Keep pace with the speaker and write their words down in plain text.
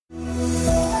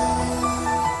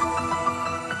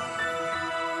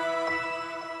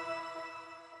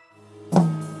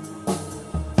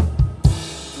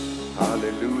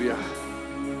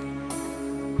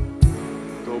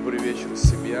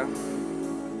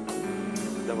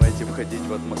вместе входить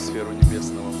в атмосферу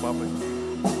Небесного Папы.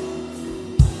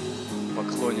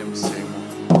 Поклонимся Ему.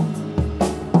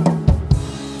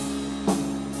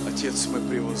 Отец, мы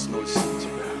превозносим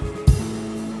Тебя.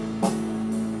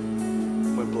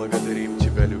 Мы благодарим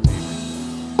Тебя, любимый.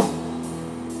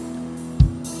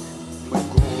 Мы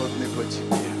голодны по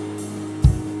Тебе.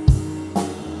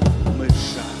 Мы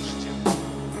жаждем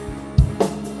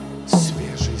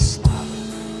свежей славы.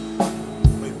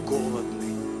 Мы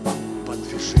голодны по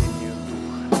движению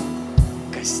Духа.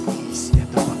 Коснись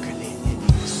это поколение,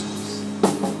 Иисус.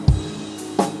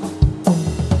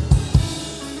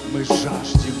 Мы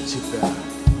жаждем Тебя.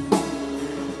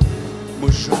 Мы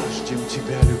жаждем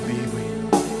Тебя, любимый.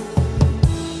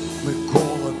 Мы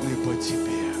голодны по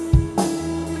Тебе.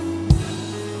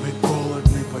 Мы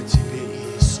голодны по Тебе,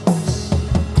 Иисус.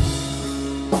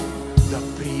 Да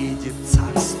приедет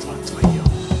Царство Твое.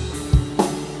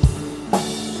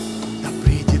 Да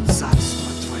приедет Царство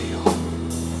Твое.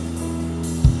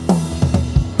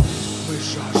 Мы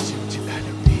жаждем Тебя,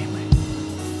 любимый.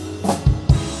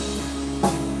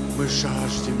 Мы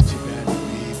жаждем Тебя,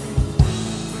 любимый.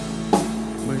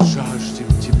 Мы жаждем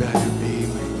Тебя,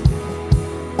 любимый.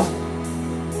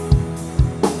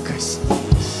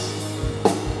 Коснись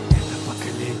это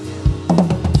поколение.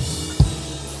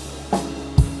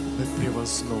 Мы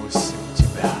превозносим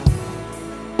Тебя.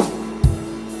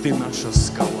 Ты наша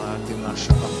скала, Ты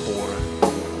наша опора,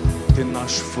 Ты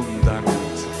наш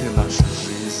фундамент, Ты наша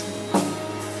жизнь.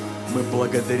 Мы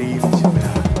благодарим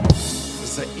Тебя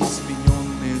за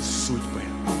измененные судьбы.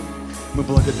 Мы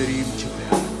благодарим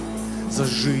Тебя за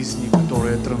жизни,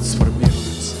 которые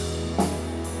трансформируются.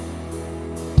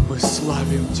 Мы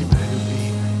славим Тебя,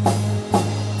 любимый.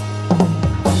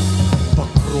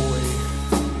 Покрой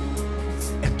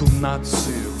эту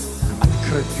нацию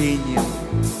откровением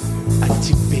о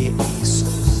Тебе,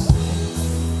 Иисус.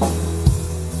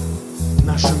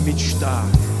 Наша мечта,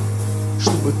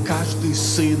 чтобы каждый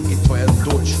сын и Твоя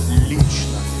дочь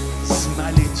лично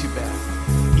знали Тебя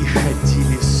и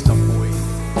ходили с Тобой.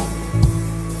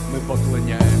 Мы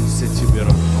поклоняемся Тебе,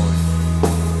 родной.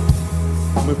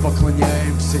 Мы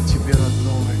поклоняемся Тебе,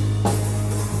 родной.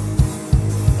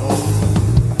 О,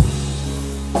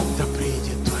 да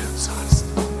приедет Твое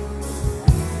Царство.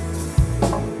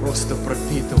 Просто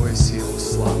пропитывайся Его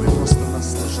славой, просто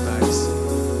наслаждайся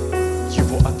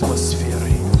Его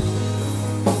атмосферой.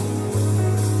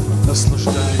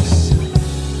 Наслаждайся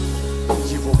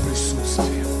Его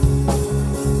присутствием.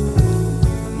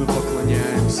 Мы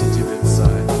поклоняемся Тебе,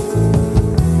 Царь.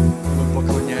 Мы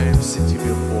поклоняемся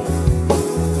Тебе, Бог.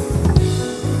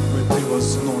 Мы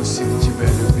превозносим Тебя,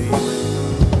 любимый.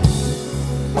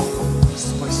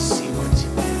 Спасибо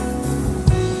Тебе.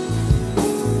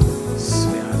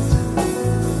 Свят,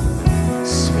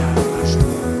 свят наш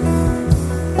Бог.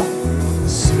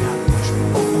 Свят наш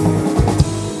Бог.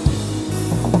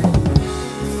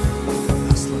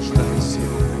 Наслаждайся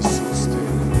Его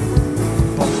присутствием.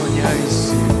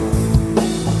 Поклоняйся Ему.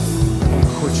 Он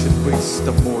хочет быть с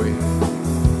Тобой.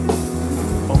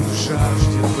 Он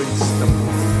жаждет быть с Тобой.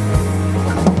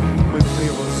 Мы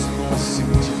превозносим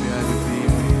Тебя,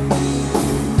 любимый.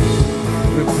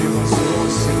 Мы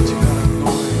превозносим Тебя,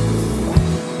 родной.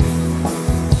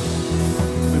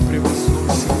 Мы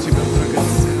превозносим Тебя,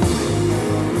 драгоценный.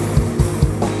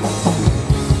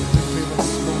 Мы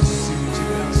превозносим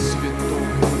Тебя, святой.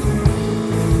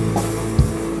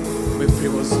 Мы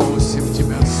превозносим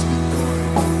Тебя, святой.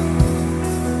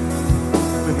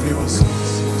 Мы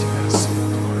превозносим Тебя,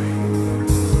 святой.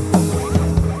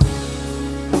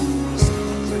 Просто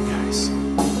поклоняйся.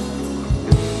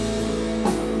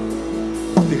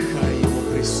 Вдыхай Его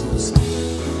присутствие.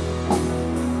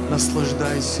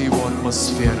 Наслаждайся Его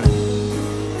атмосферой.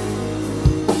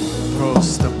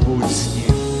 Просто будь с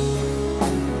Ним.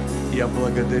 Я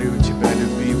благодарю Тебя,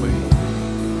 любимый.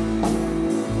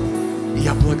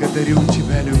 Я благодарю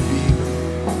Тебя, любимый,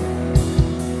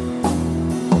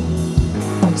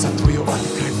 за Твое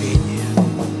откровение,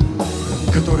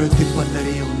 которое Ты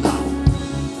подарил нам.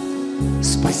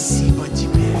 Спасибо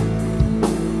Тебе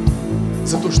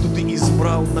за то, что Ты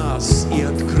избрал нас и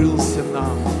открылся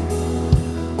нам.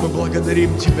 Мы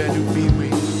благодарим Тебя,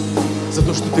 любимый, за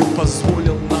то, что Ты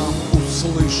позволил нам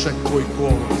услышать Твой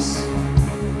голос.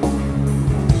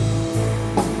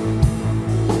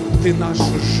 Ты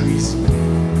наша жизнь,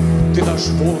 Ты наш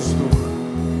воздух,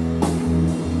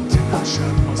 Ты наша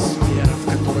атмосфера, в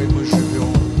которой мы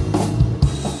живем.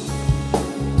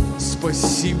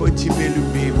 Спасибо Тебе,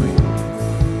 любимый.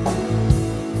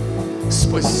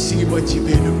 Спасибо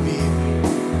Тебе, любимый.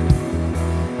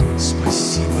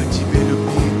 Спасибо Тебе,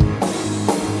 любимый.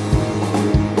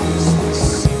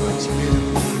 Спасибо Тебе,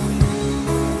 любимый.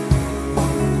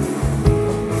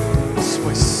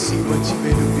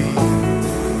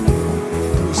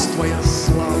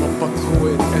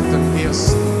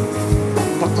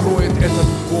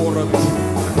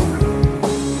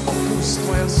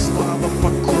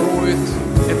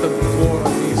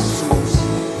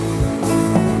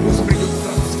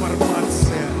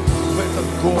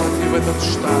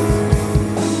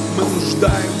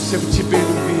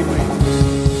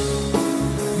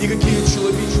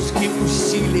 человеческие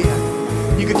усилия,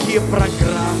 никакие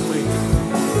программы,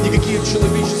 никакие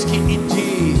человеческие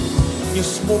идеи не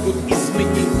смогут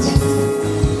изменить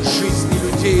жизни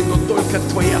людей, но только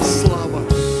Твоя слава,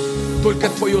 только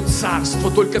Твое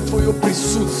царство, только Твое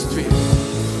присутствие.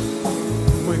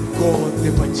 Мы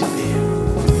голодны по Тебе.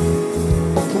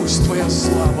 Пусть Твоя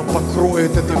слава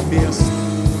покроет это место.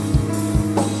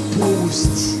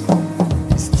 Пусть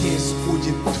здесь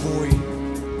будет Твой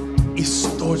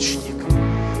источник,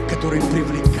 который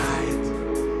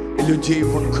привлекает людей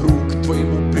вокруг к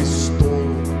Твоему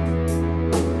престолу.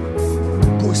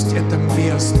 Пусть это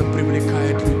место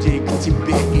привлекает людей к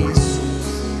Тебе, Иисус.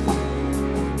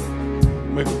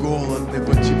 Мы голодны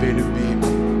по Тебе,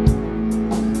 любимый.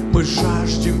 Мы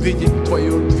жаждем видеть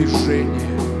Твое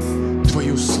движение,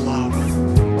 Твою славу,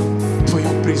 Твое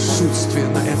присутствие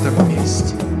на этом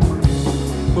месте.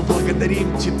 Мы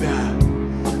благодарим Тебя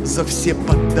за все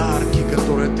подарки,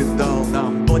 которые Ты дал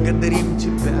нам. Благодарим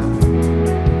Тебя.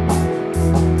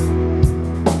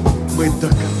 Мы до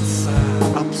конца,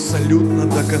 абсолютно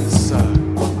до конца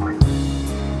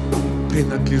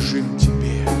принадлежим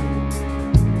Тебе.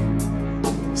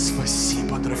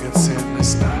 Спасибо,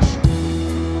 драгоценность наша.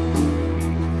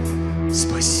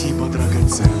 Спасибо,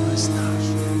 драгоценность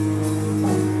наша.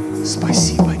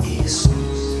 Спасибо, Иисус.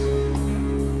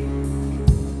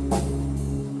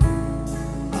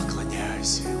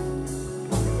 Поклоняйся.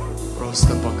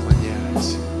 Просто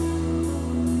поклоняйся.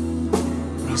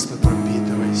 Просто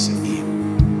пропитывайся им.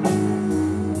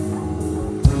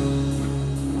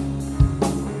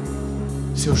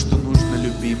 Все, что нужно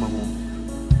любимому,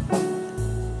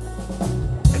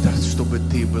 это чтобы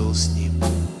Ты был с ним.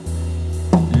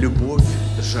 Любовь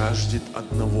жаждет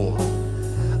одного.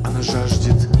 Она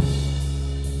жаждет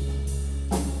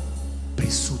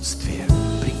присутствия,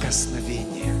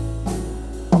 прикосновения.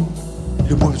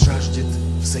 Любовь жаждет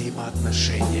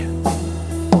взаимоотношения.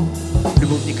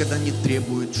 Любовь никогда не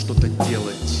требует что-то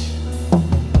делать.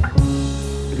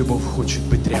 Любовь хочет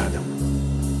быть рядом.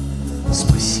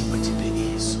 Спасибо Тебе,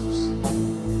 Иисус.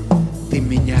 Ты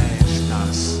меняешь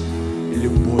нас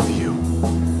любовью.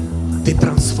 Ты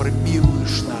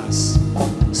трансформируешь нас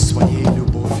своей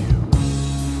любовью.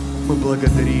 Мы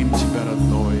благодарим Тебя,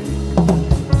 родной.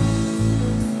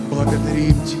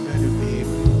 Благодарим Тебя,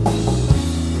 любимый.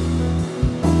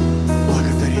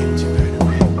 Благодарим Тебя,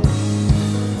 любимый.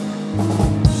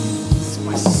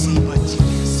 Спасибо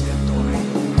Тебе, святой.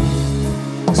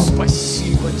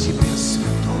 Спасибо Тебе,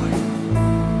 святой.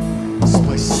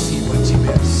 Спасибо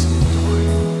Тебе, святой.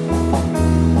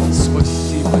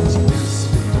 Спасибо Тебе,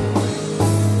 святой.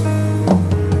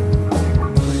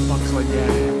 Мы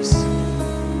поклоняемся.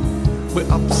 Мы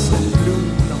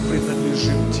абсолютно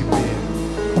принадлежим Тебе.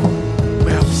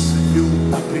 Мы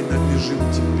абсолютно принадлежим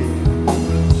Тебе.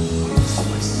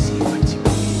 Спасибо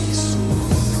Тебе,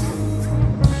 Иисус.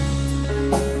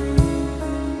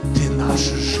 Ты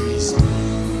наша жизнь.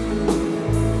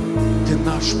 Ты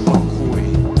наш покой.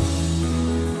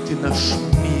 Ты наш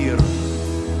мир.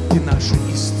 Ты наше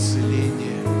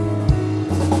исцеление.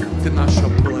 Ты наша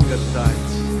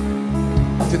благодать.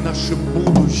 Ты наше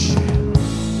будущее.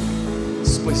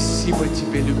 Спасибо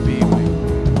Тебе, любимый.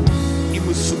 И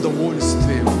мы с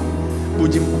удовольствием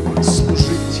будем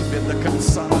служить Тебе до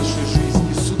конца нашей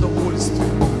жизни. С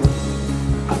удовольствием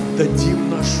отдадим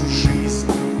нашу жизнь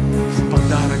в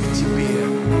подарок Тебе.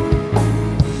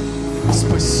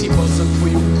 Спасибо за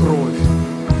Твою кровь,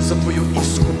 за Твое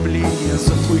искупление,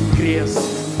 за Твой крест.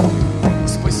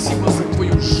 Спасибо за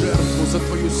Твою жертву, за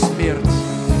Твою смерть.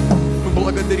 Мы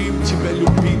благодарим Тебя,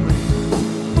 любимый,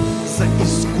 за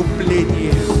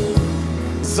искупление,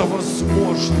 за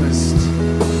возможность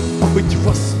быть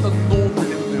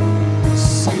восстановленным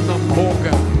Сыном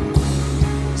Бога.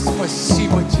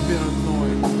 Спасибо Тебе,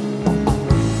 родной.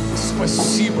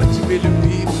 Спасибо Тебе,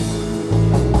 любимый.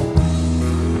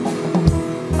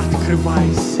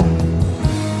 Открывайся.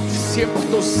 Всем,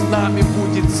 кто с нами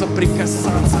будет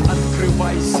соприкасаться,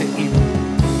 открывайся им.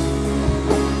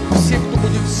 Все, кто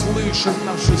будет слышать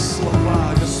наши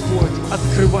слова, Господь,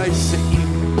 открывайся им.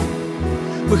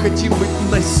 Мы хотим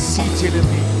быть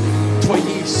носителями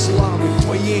Твоей славы,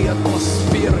 Твоей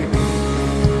атмосферы.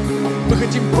 Мы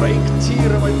хотим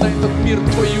проектировать на этот мир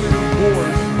Твою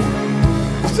любовь,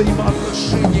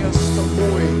 взаимоотношения с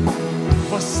Тобой,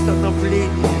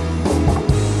 восстановление,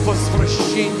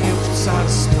 возвращение в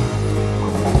Царство.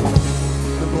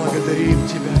 Мы благодарим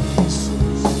Тебя,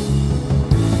 Иисус.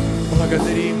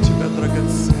 Благодарим Тебя,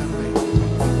 драгоценный.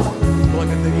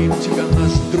 Благодарим Тебя,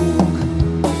 наш друг.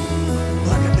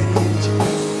 Благодарим Тебя.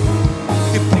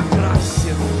 Ты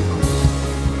прекрасен.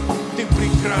 Ты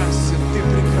прекрасен. Ты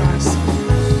прекрасен.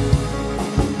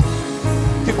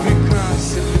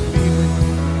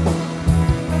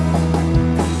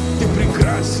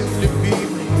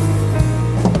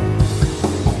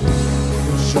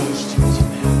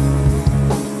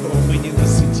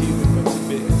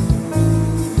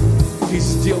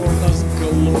 сделал нас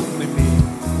голодными.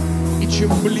 И чем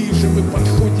ближе мы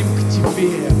подходим к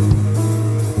Тебе,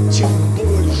 тем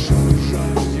больше мы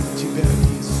жаждем Тебя,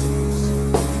 Иисус.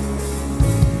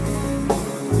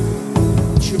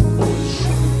 Чем больше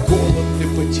мы голодны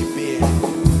по Тебе.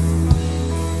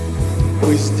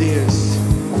 Мы здесь,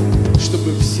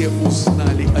 чтобы все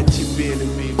узнали о Тебе,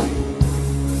 любимый.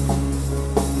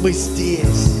 Мы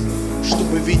здесь,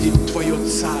 чтобы видеть Твое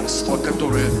царство,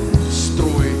 которое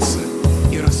строится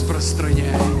и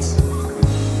распространяется.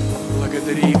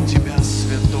 Благодарим Тебя,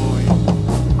 Святой.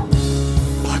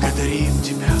 Благодарим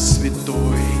Тебя,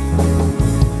 Святой.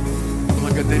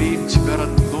 Благодарим Тебя,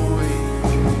 родной.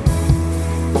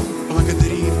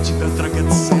 Благодарим Тебя,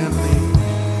 драгоценный.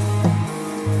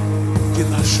 Ты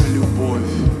наша любовь.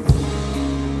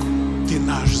 Ты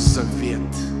наш завет.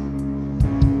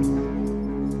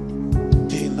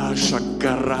 Ты наша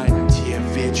гарантия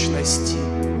вечности.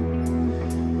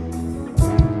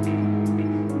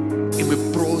 И мы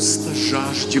просто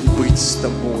жаждем быть с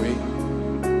Тобой.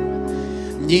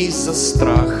 Не из-за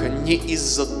страха, не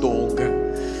из-за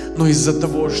долга, но из-за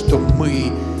того, что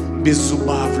мы без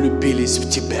ума влюбились в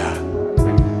Тебя.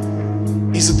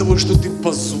 Из-за того, что Ты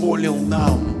позволил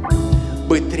нам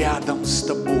быть рядом с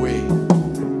Тобой.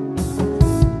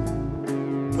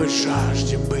 Мы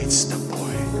жаждем быть с Тобой.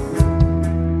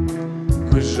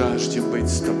 Мы жаждем быть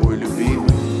с Тобой,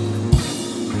 любимый.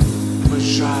 Мы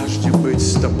жаждем быть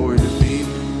с Тобой, любимый.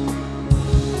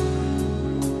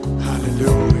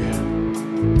 Аллилуйя.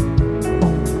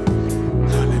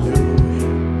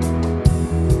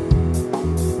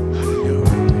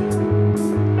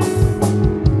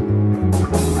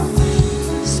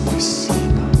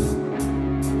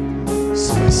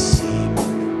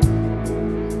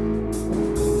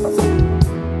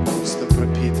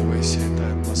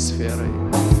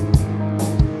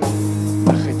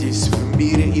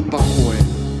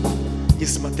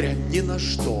 Несмотря ни на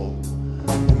что,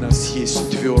 у нас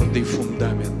есть твердый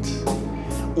фундамент,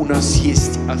 у нас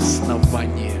есть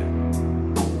основание,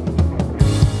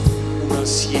 у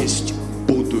нас есть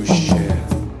будущее,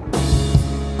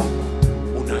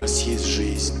 у нас есть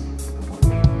жизнь,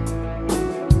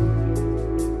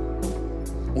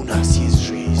 у нас есть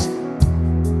жизнь.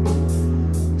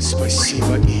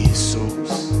 Спасибо,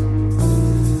 Иисус,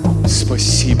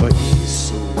 спасибо,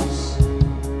 Иисус.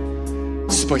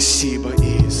 Спасибо,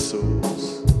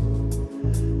 Иисус.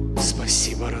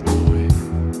 Спасибо, родной.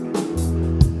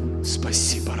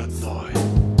 Спасибо, родной.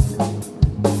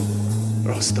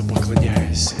 Просто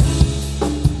поклоняйся.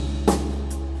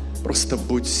 Просто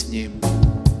будь с Ним.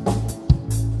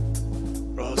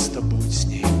 Просто будь с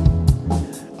Ним.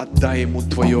 Отдай Ему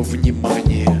твое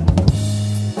внимание.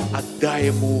 Отдай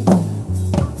Ему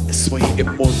свои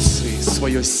эмоции,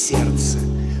 свое сердце,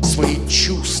 свои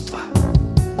чувства,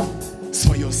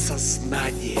 свое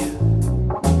сознание.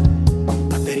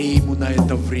 Подари Ему на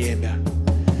это время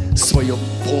свое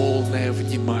полное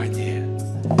внимание.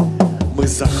 Мы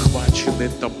захвачены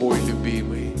Тобой,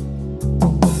 любимый.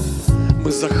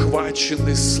 Мы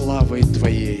захвачены славой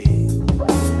Твоей.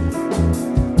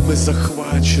 Мы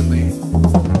захвачены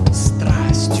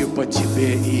страстью по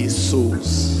Тебе,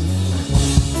 Иисус.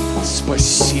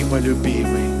 Спасибо,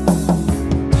 любимый.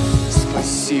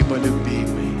 Спасибо,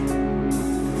 любимый.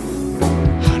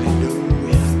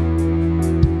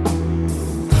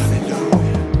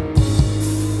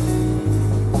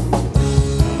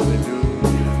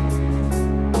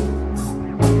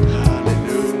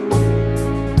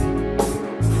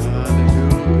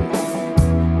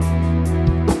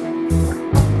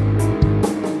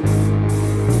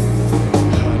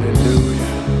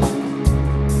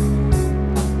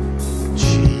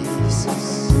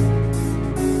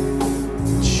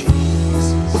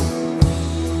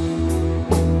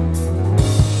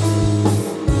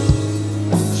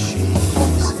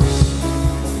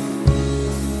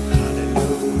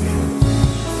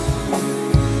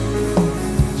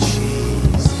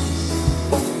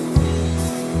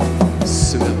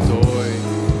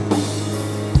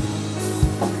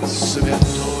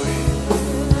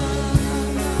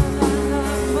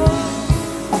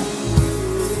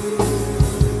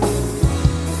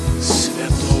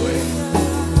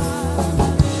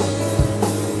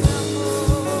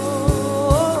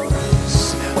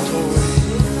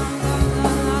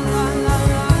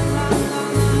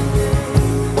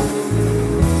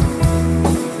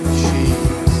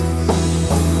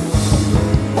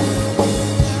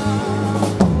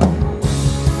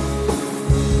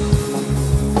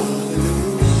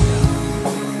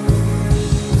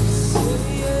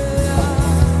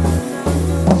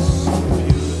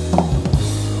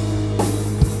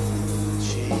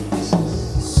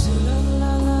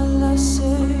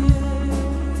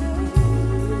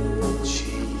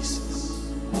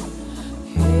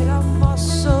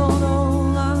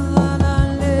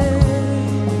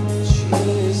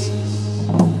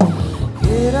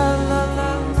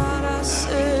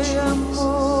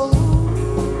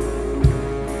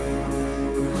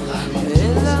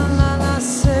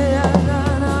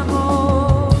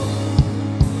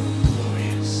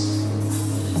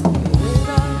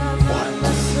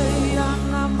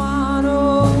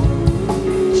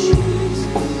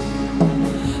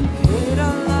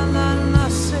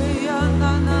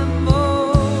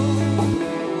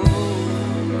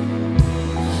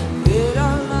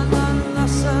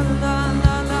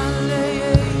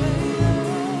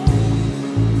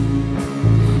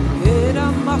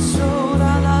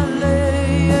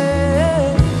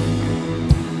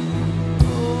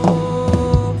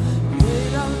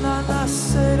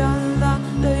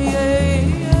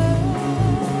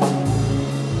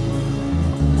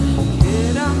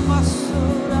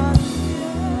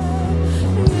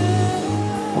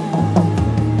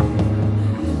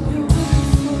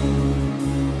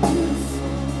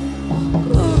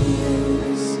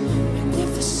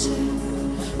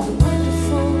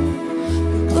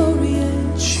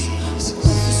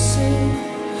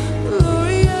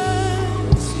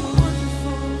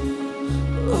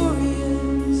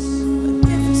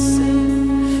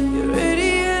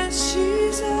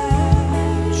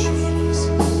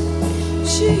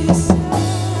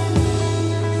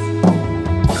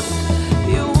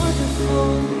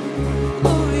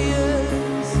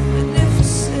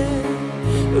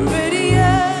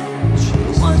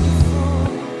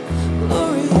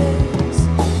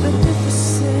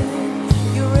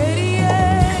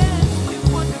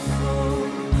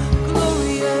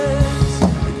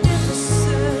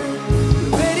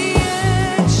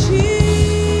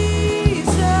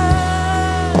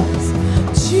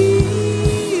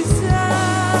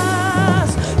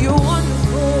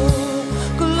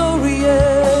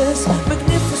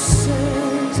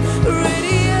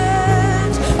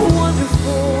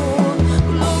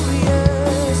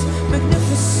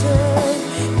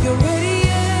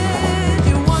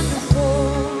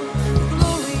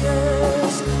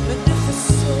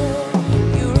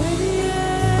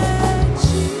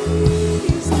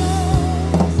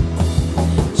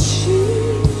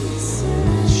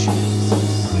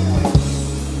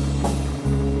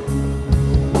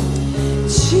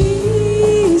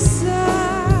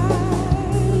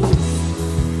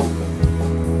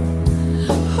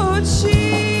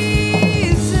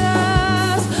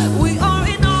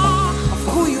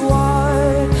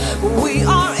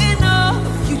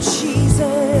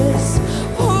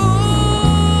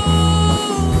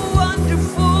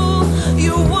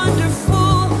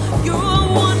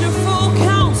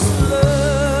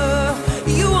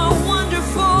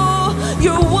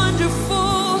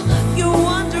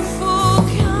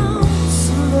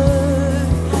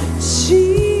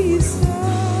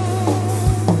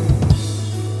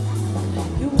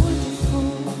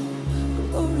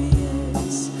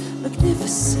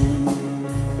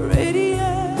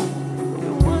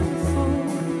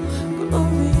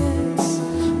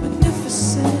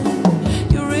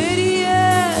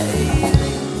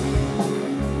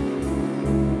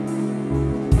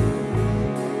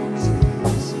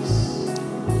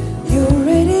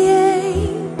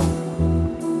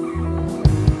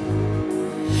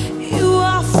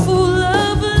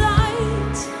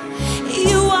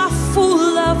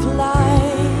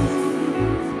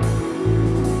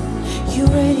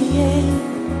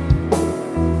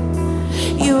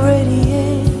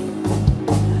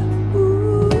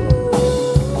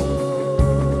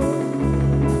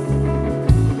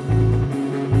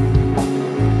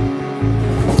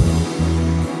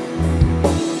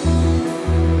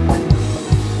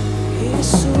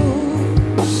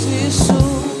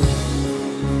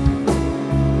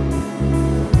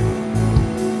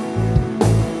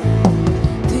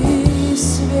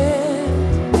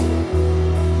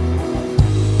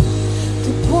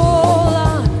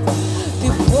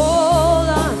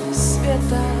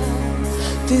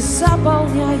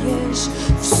 заполняешь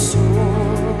все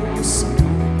собой.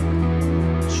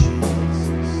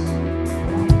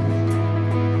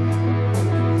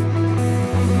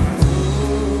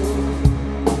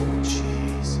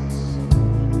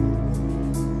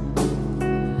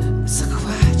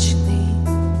 Захваченный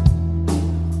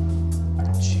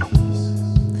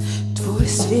твой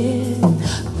свет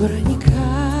проникает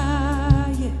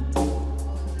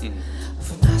в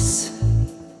нас.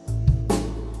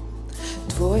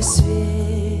 Твой свет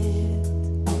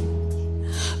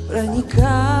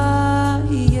проникает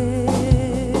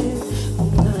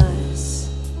в нас.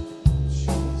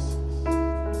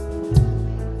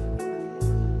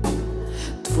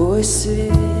 Твой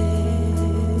свет,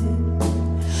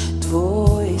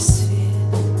 твой свет,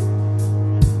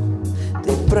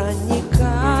 ты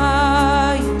проникаешь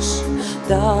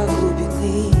до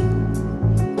глубины,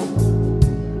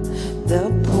 до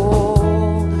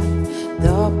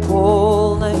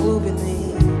полной глубины.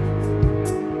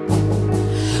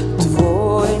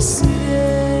 Твой свет,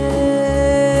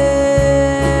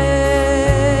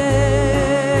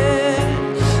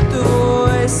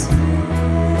 твой свет,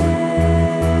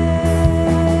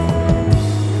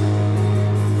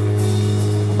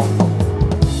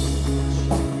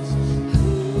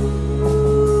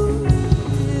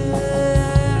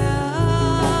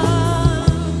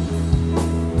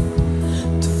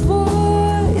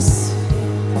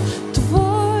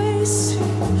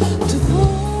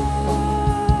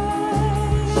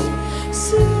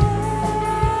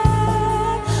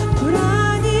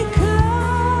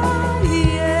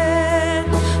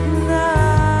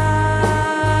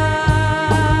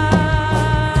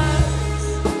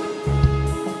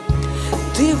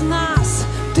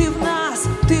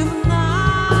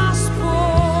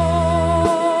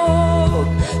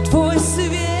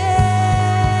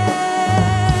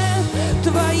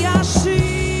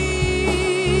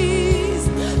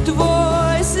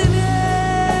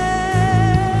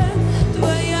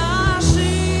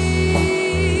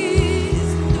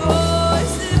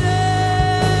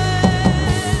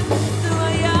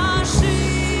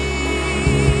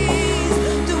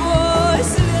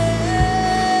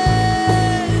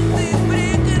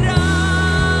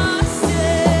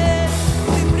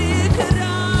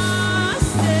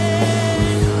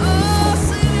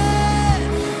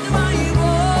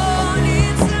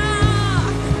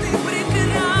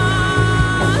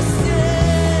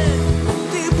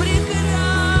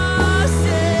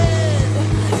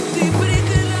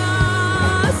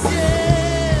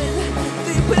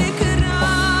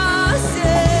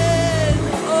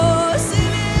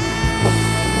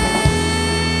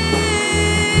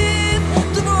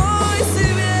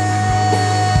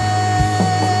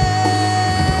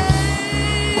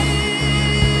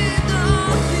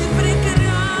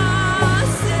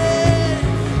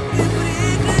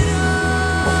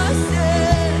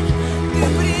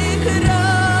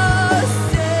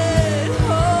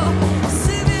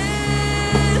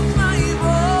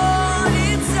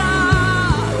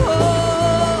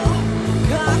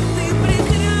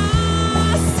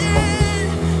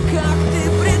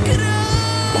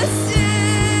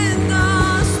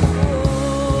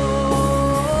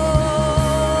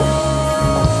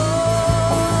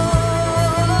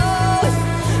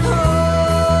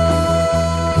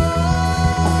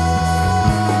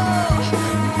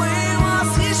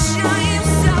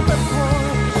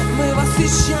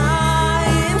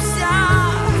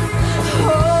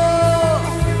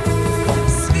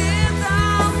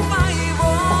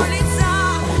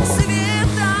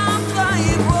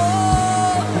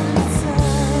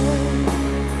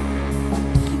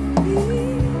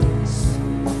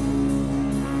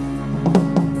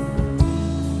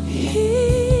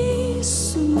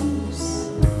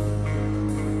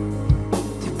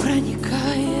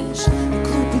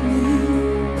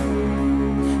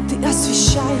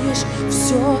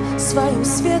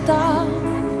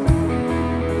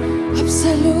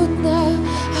 Абсолютно,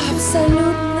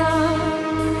 абсолютно.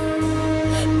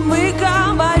 Мы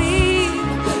говорим,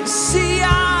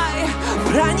 сияй,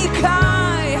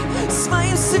 проникай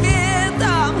своим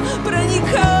светом,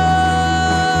 проникай,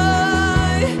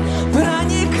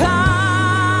 проникай,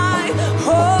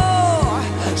 о,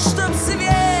 чтоб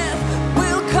свет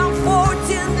был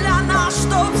комфортен для нас,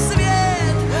 чтоб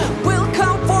свет был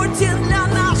комфортен для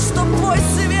нас, чтоб твой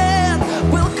свет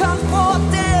был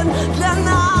комфортен для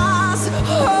нас.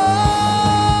 О,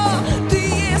 ты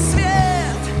есть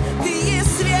свет, ты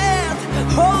есть свет,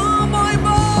 о мой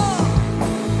Бог.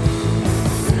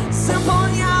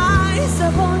 Заполняй,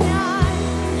 заполняй,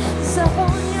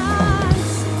 заполняй.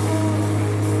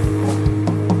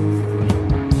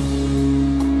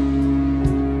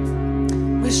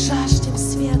 Мы жаждем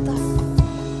света.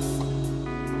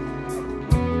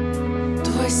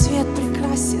 Твой свет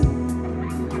прекрасен,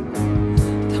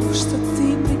 потому что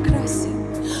ты прекрасен.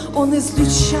 Он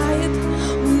излучает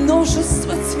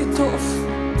множество цветов.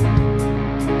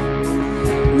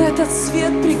 На этот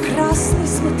свет прекрасно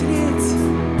смотреть.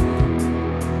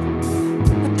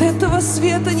 От этого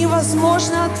света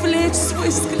невозможно отвлечь свой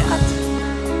взгляд.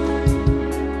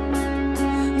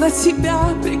 На тебя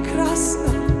прекрасно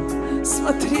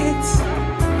смотреть.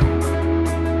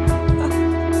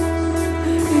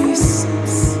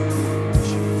 Иисус,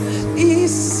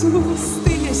 Иисус,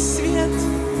 ты есть свет,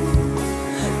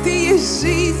 ты есть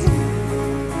жизнь.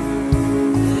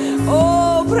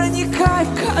 О, проникай в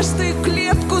каждую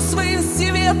клетку своим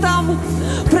светом,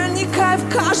 проникай в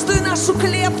каждую нашу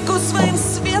клетку своим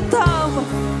светом.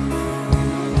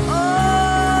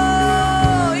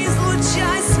 О,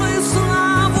 излучай свою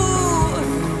славу,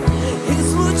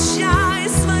 излучай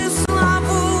свою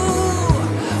славу.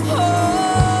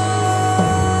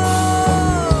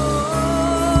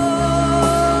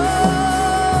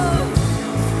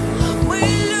 Мы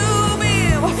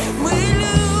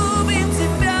любим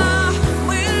тебя,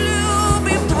 мы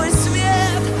любим твой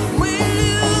свет, мы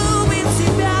любим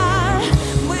тебя,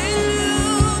 мы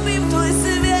любим твой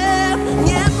свет.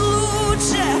 Нет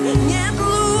лучше, нет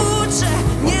лучше,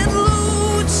 нет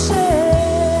лучше.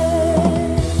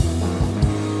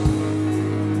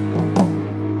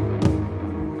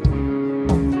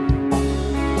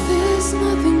 There's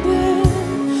nothing better,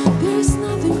 there's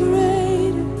nothing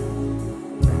greater.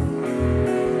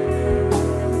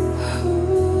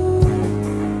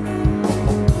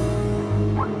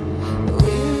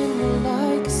 We're in the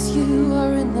light 'cause you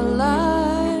are in the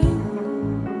light.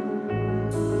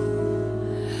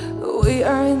 We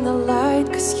are in the light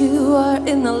 'cause you are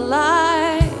in the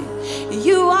light.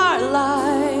 You are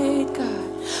light, God.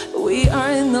 We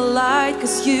are in the light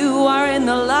 'cause you are in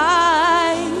the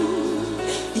light.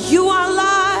 You are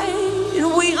light, and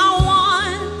we are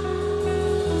one,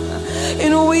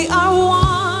 and we are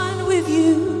one with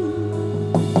you.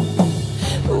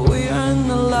 We are in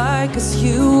the light 'cause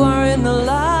you are in the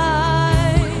light.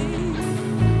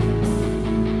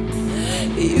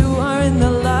 You are in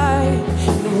the light,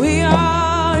 and we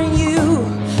are in you.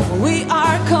 We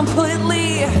are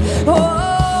completely,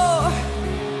 oh,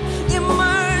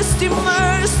 immersed,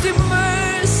 immersed,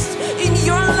 immersed in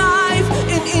your life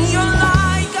and in your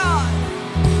light, God.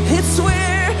 That's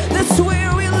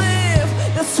where we live,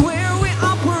 that's where we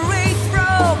operate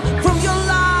from your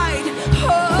light.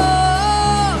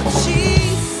 Oh,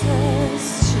 Jesus,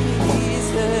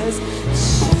 Jesus,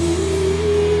 Jesus.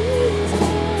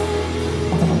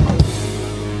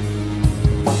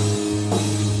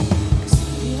 'Cause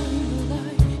we are in the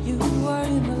light, you are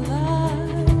in the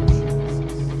light.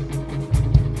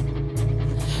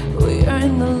 We are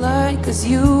in the light 'cause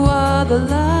you are the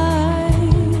light.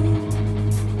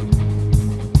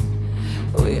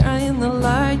 We are in the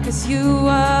light 'cause you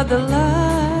are the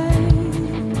light.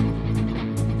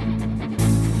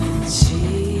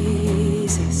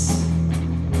 Jesus,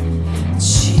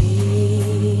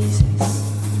 Jesus,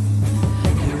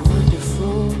 you're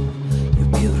wonderful,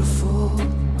 you're beautiful,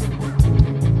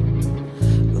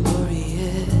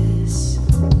 glorious.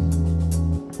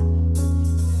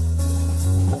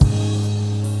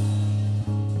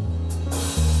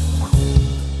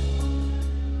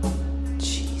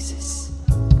 Jesus,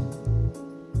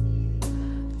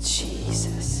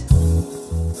 Jesus.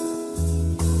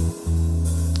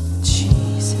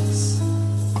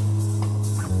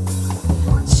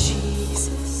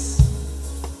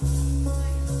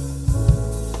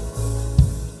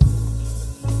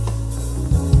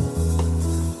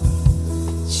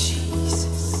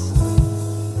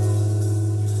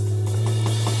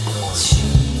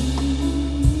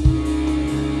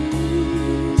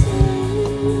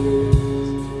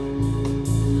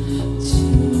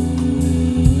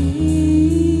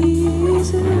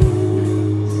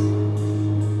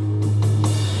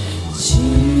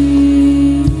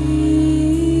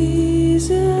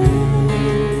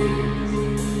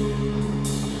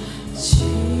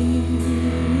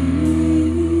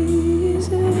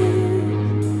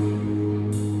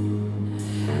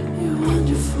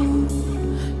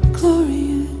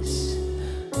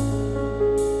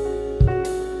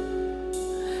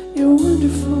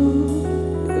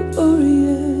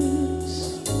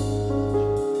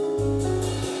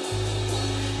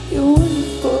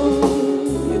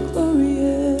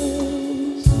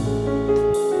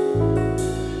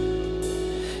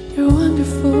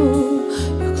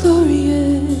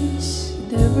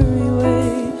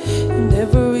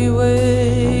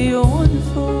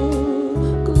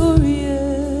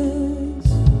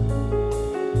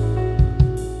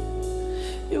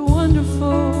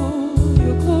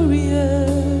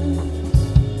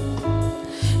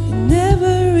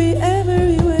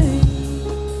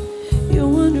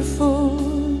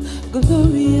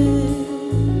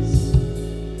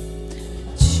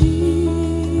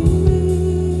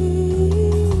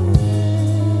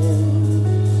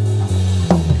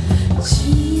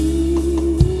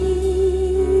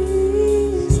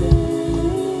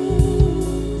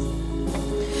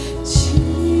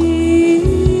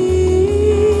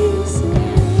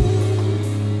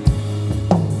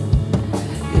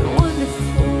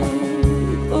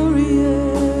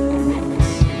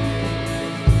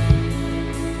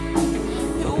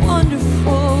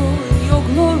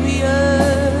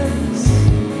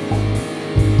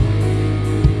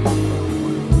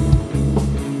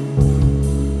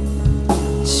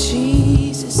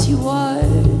 wide.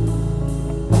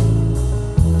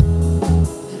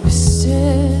 And we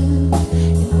stand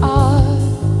in awe.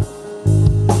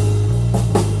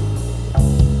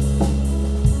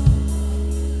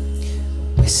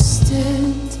 We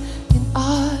stand in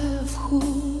awe of who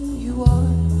you are.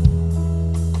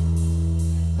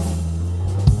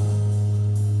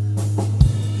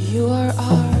 You are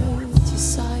our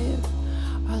desire,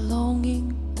 our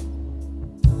longing.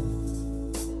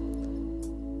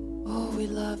 Oh, we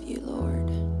love you, Lord.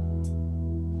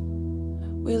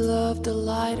 We love the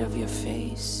light of your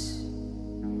face.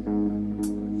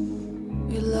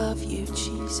 We love you,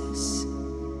 Jesus.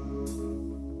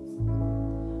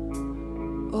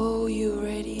 Oh, you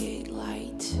radiate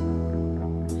light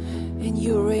and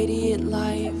you radiate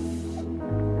life.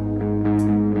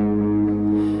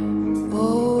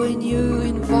 Oh, and you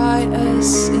invite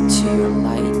us into your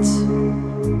light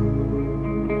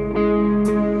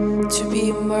to be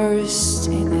immersed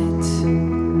in it,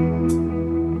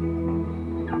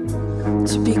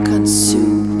 to be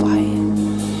consumed by it.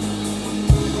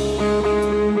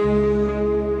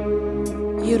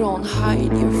 You don't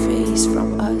hide your face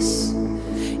from us.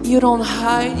 You don't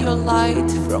hide your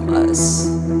light from us.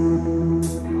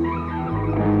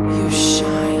 You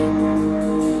shine.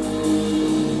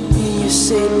 And you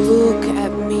say, look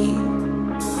at me.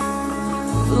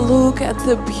 Look at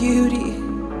the beauty.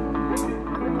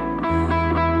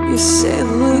 You say,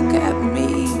 look at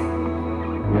me.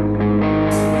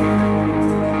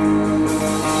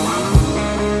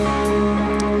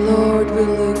 Lord, we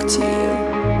look to you.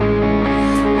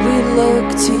 We look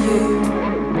to you.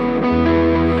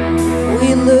 We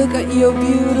look at your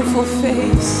beautiful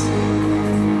face.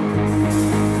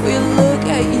 We look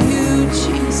at you,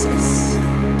 Jesus.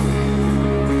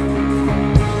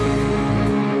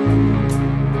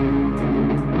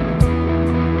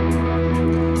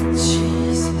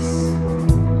 Jesus.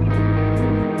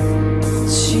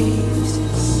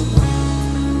 Jesus.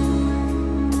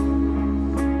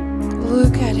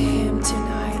 Look at him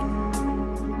tonight.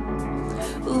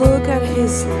 Look at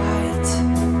his light.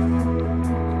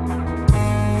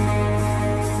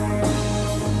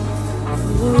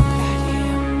 Look at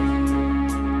him.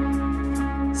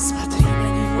 Смотри на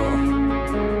него.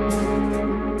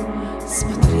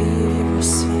 Смотри в его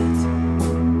свет.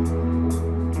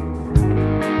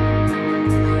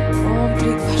 Он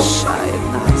приглашает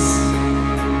нас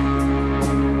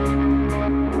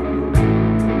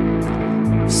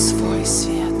в свой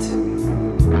свет.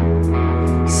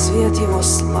 Свет его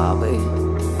славы.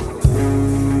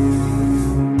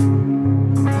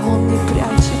 Он не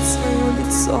прячет свое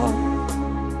лицо.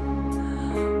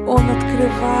 Он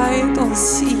открывает, Он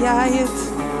сияет.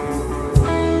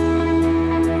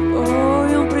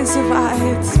 Ой, Он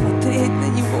призывает смотреть на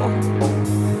Него.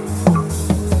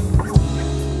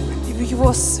 И в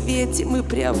Его свете мы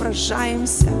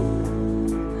преображаемся.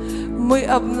 Мы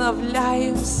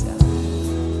обновляемся.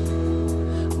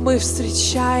 Мы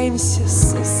встречаемся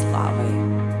со славой.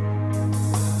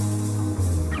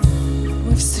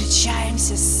 Мы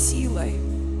встречаемся с силой.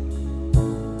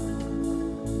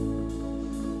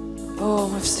 О,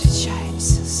 мы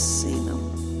встречаемся с Сыном.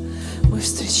 Мы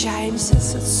встречаемся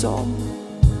с Отцом.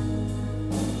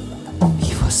 В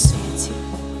Его свете.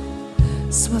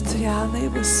 Смотря на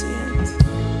Его свет.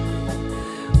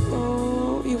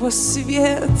 О, Его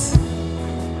свет.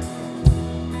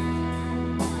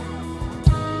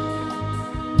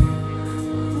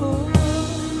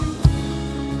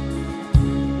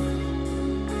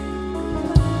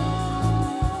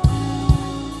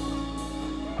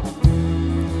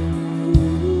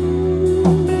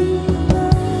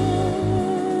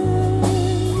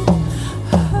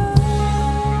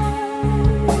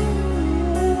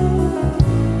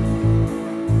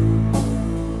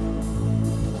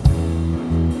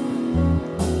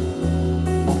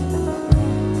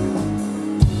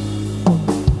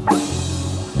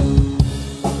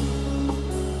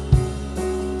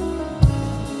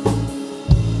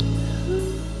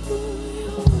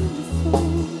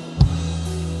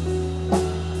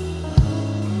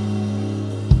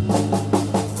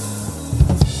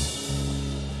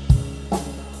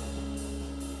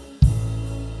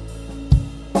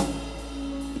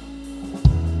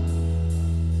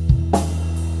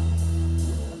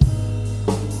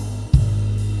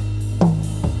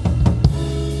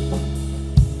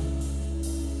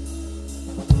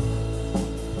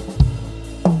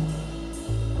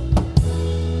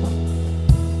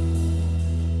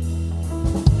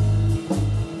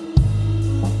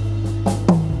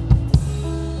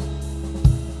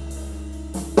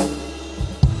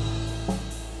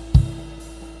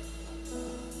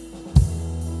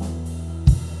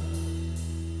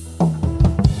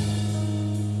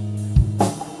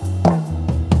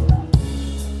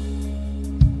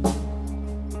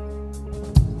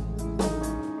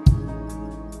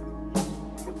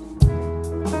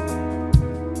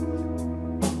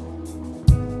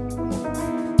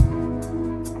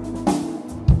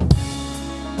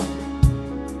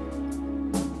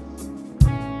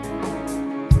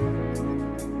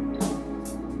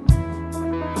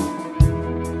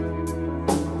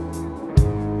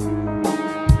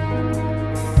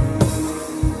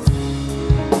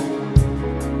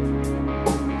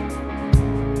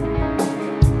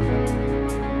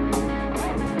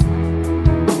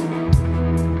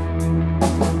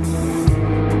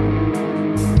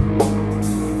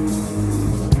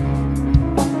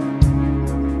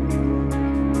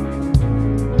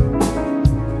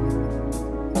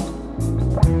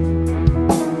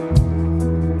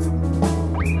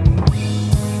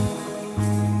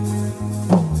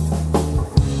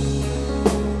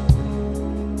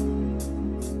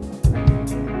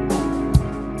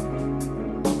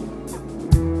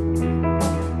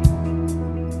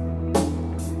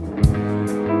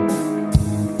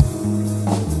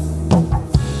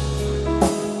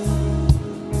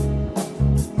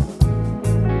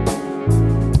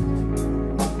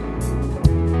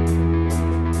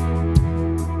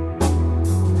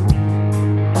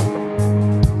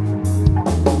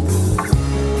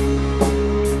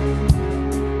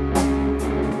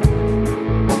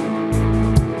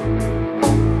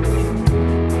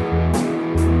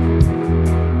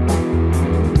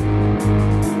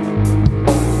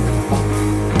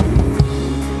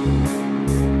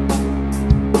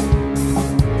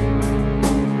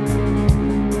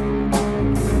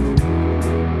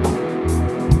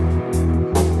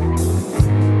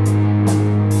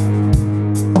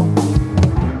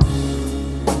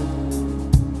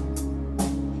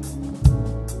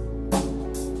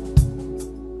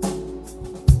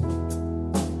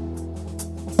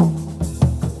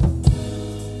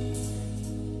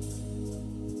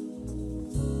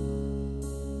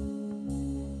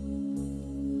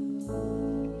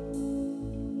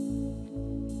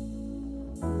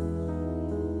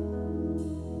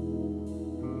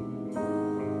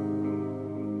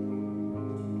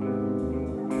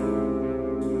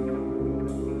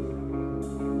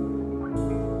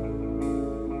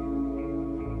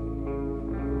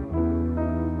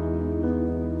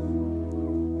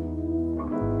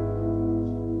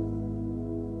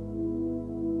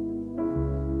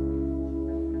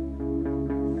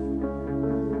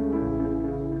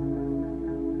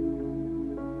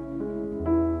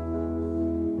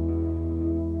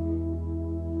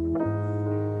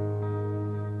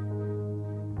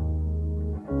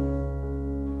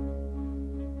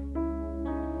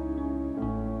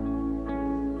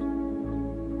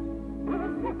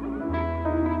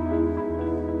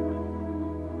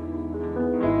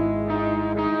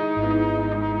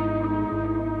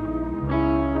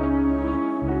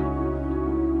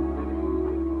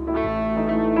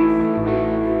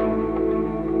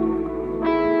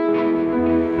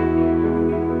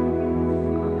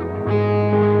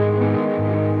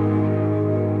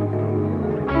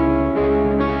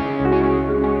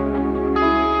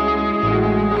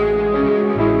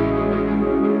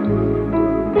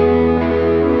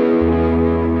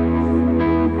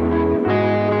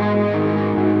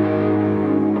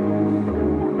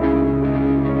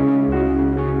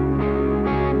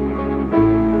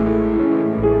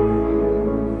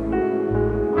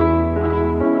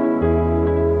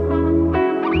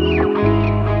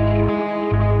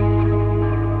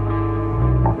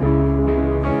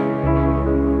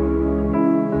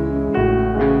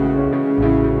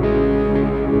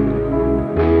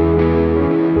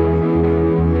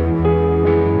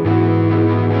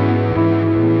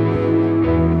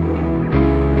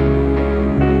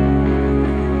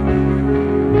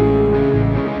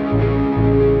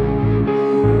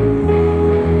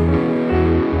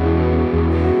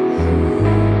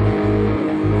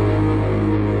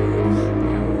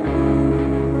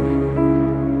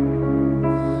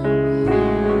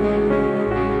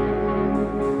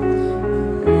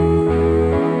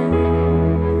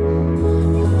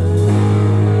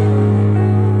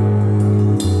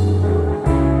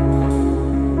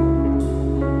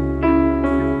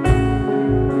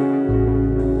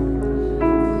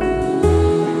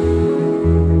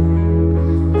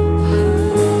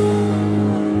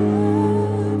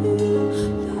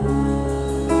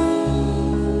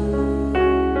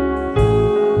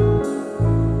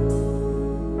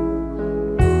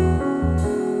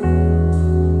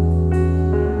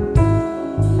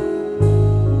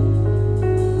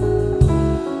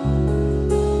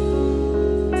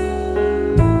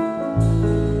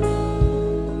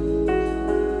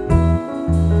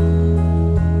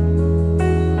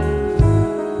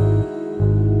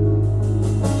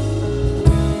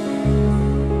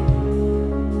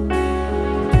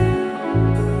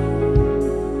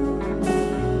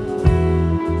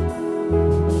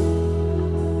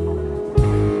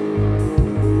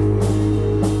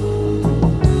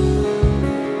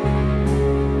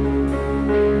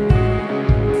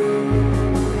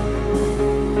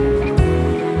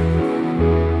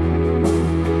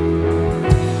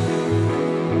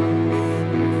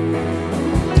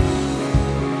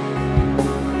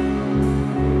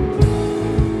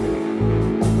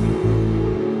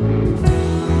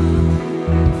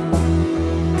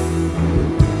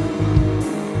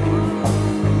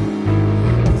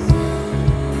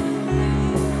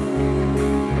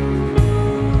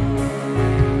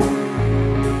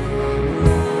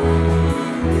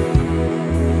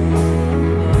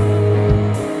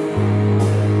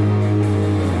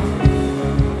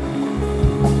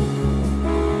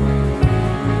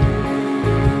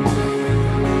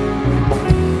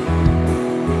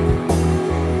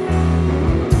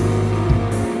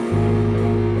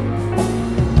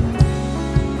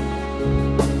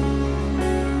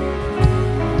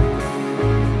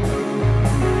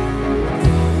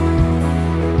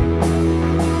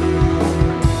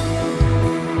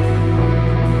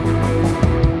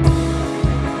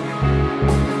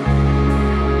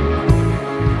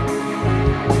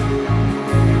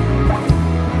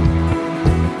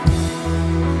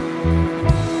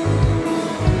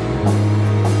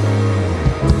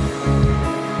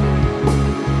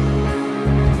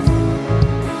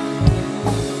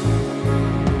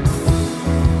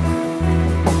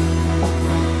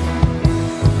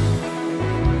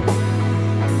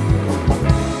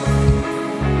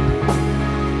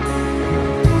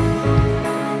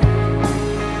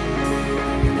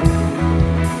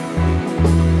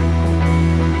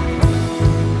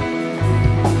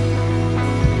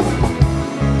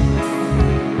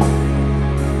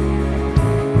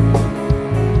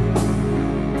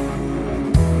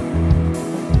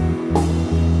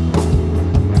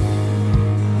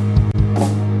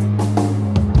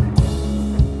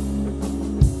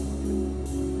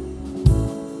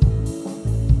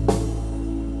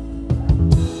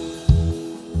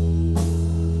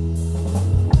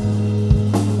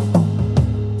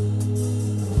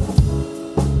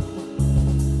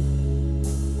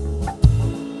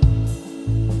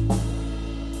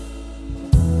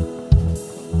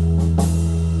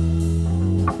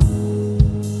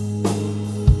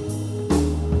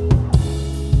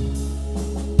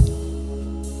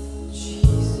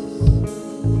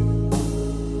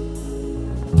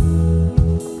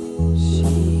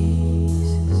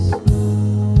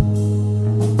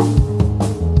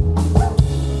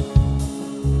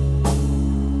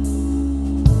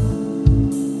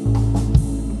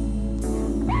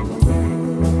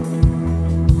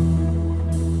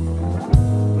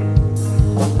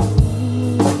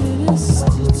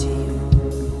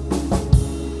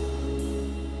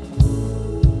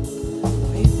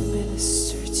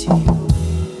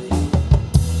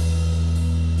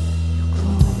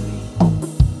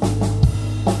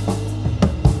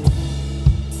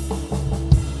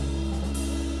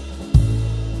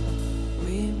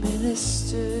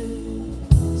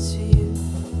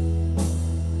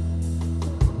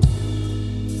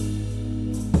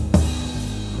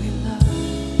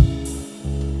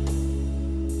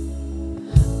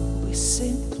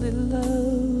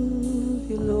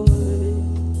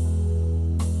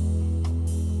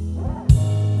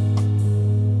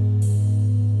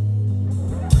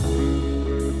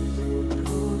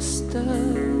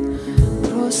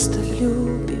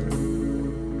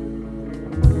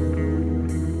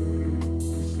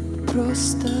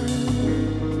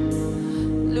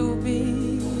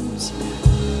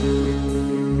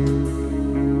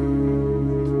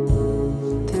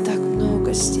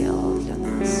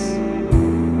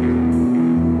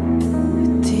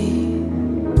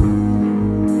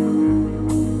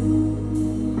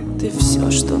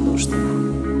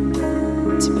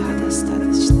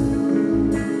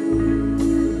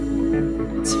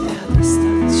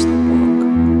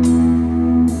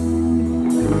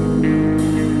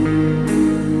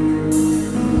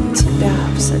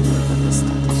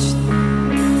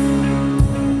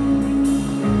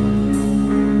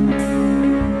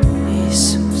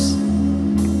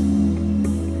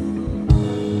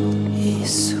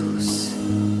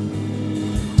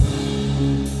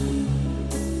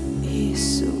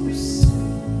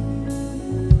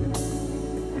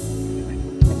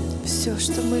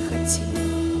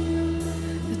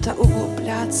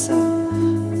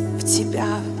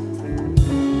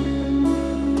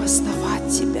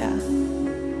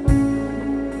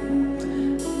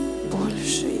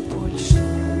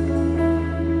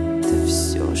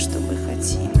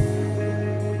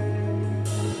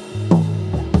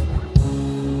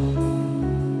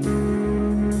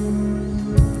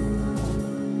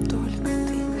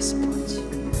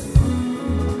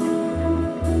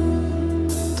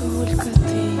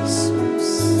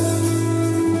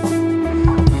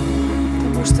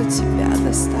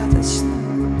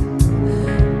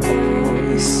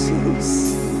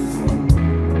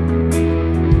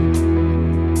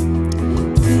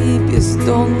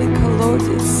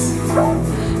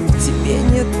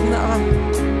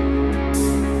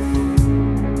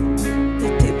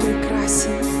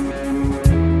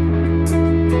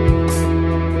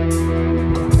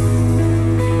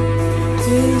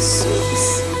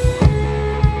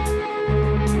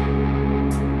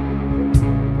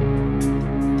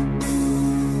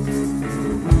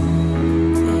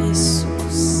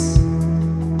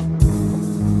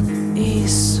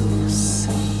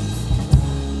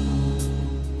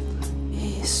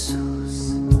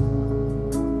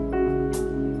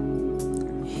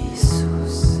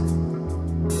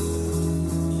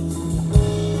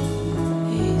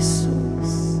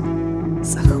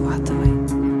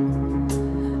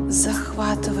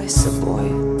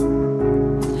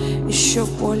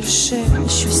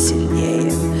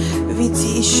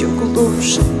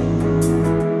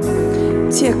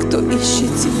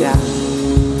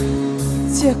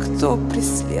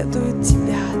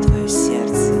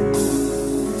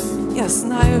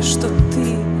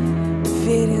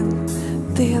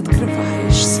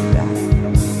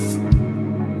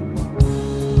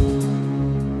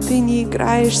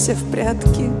 В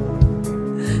прятки.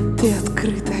 Ты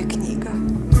открытая книга.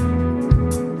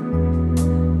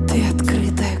 Ты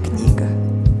открытая книга.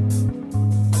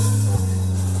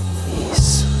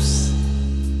 Иисус.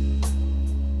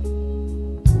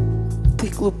 Ты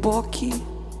глубокий,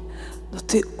 но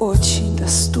ты очень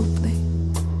доступный.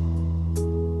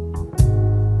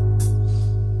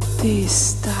 Ты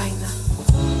есть тайна,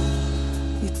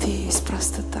 и ты есть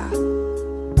простота.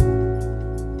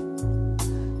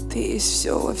 Ты есть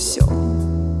все во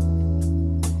всем.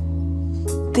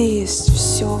 Ты есть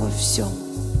все во всем.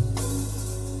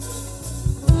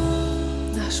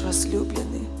 Наш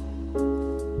возлюбленный,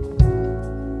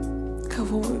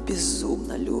 кого мы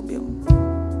безумно любим.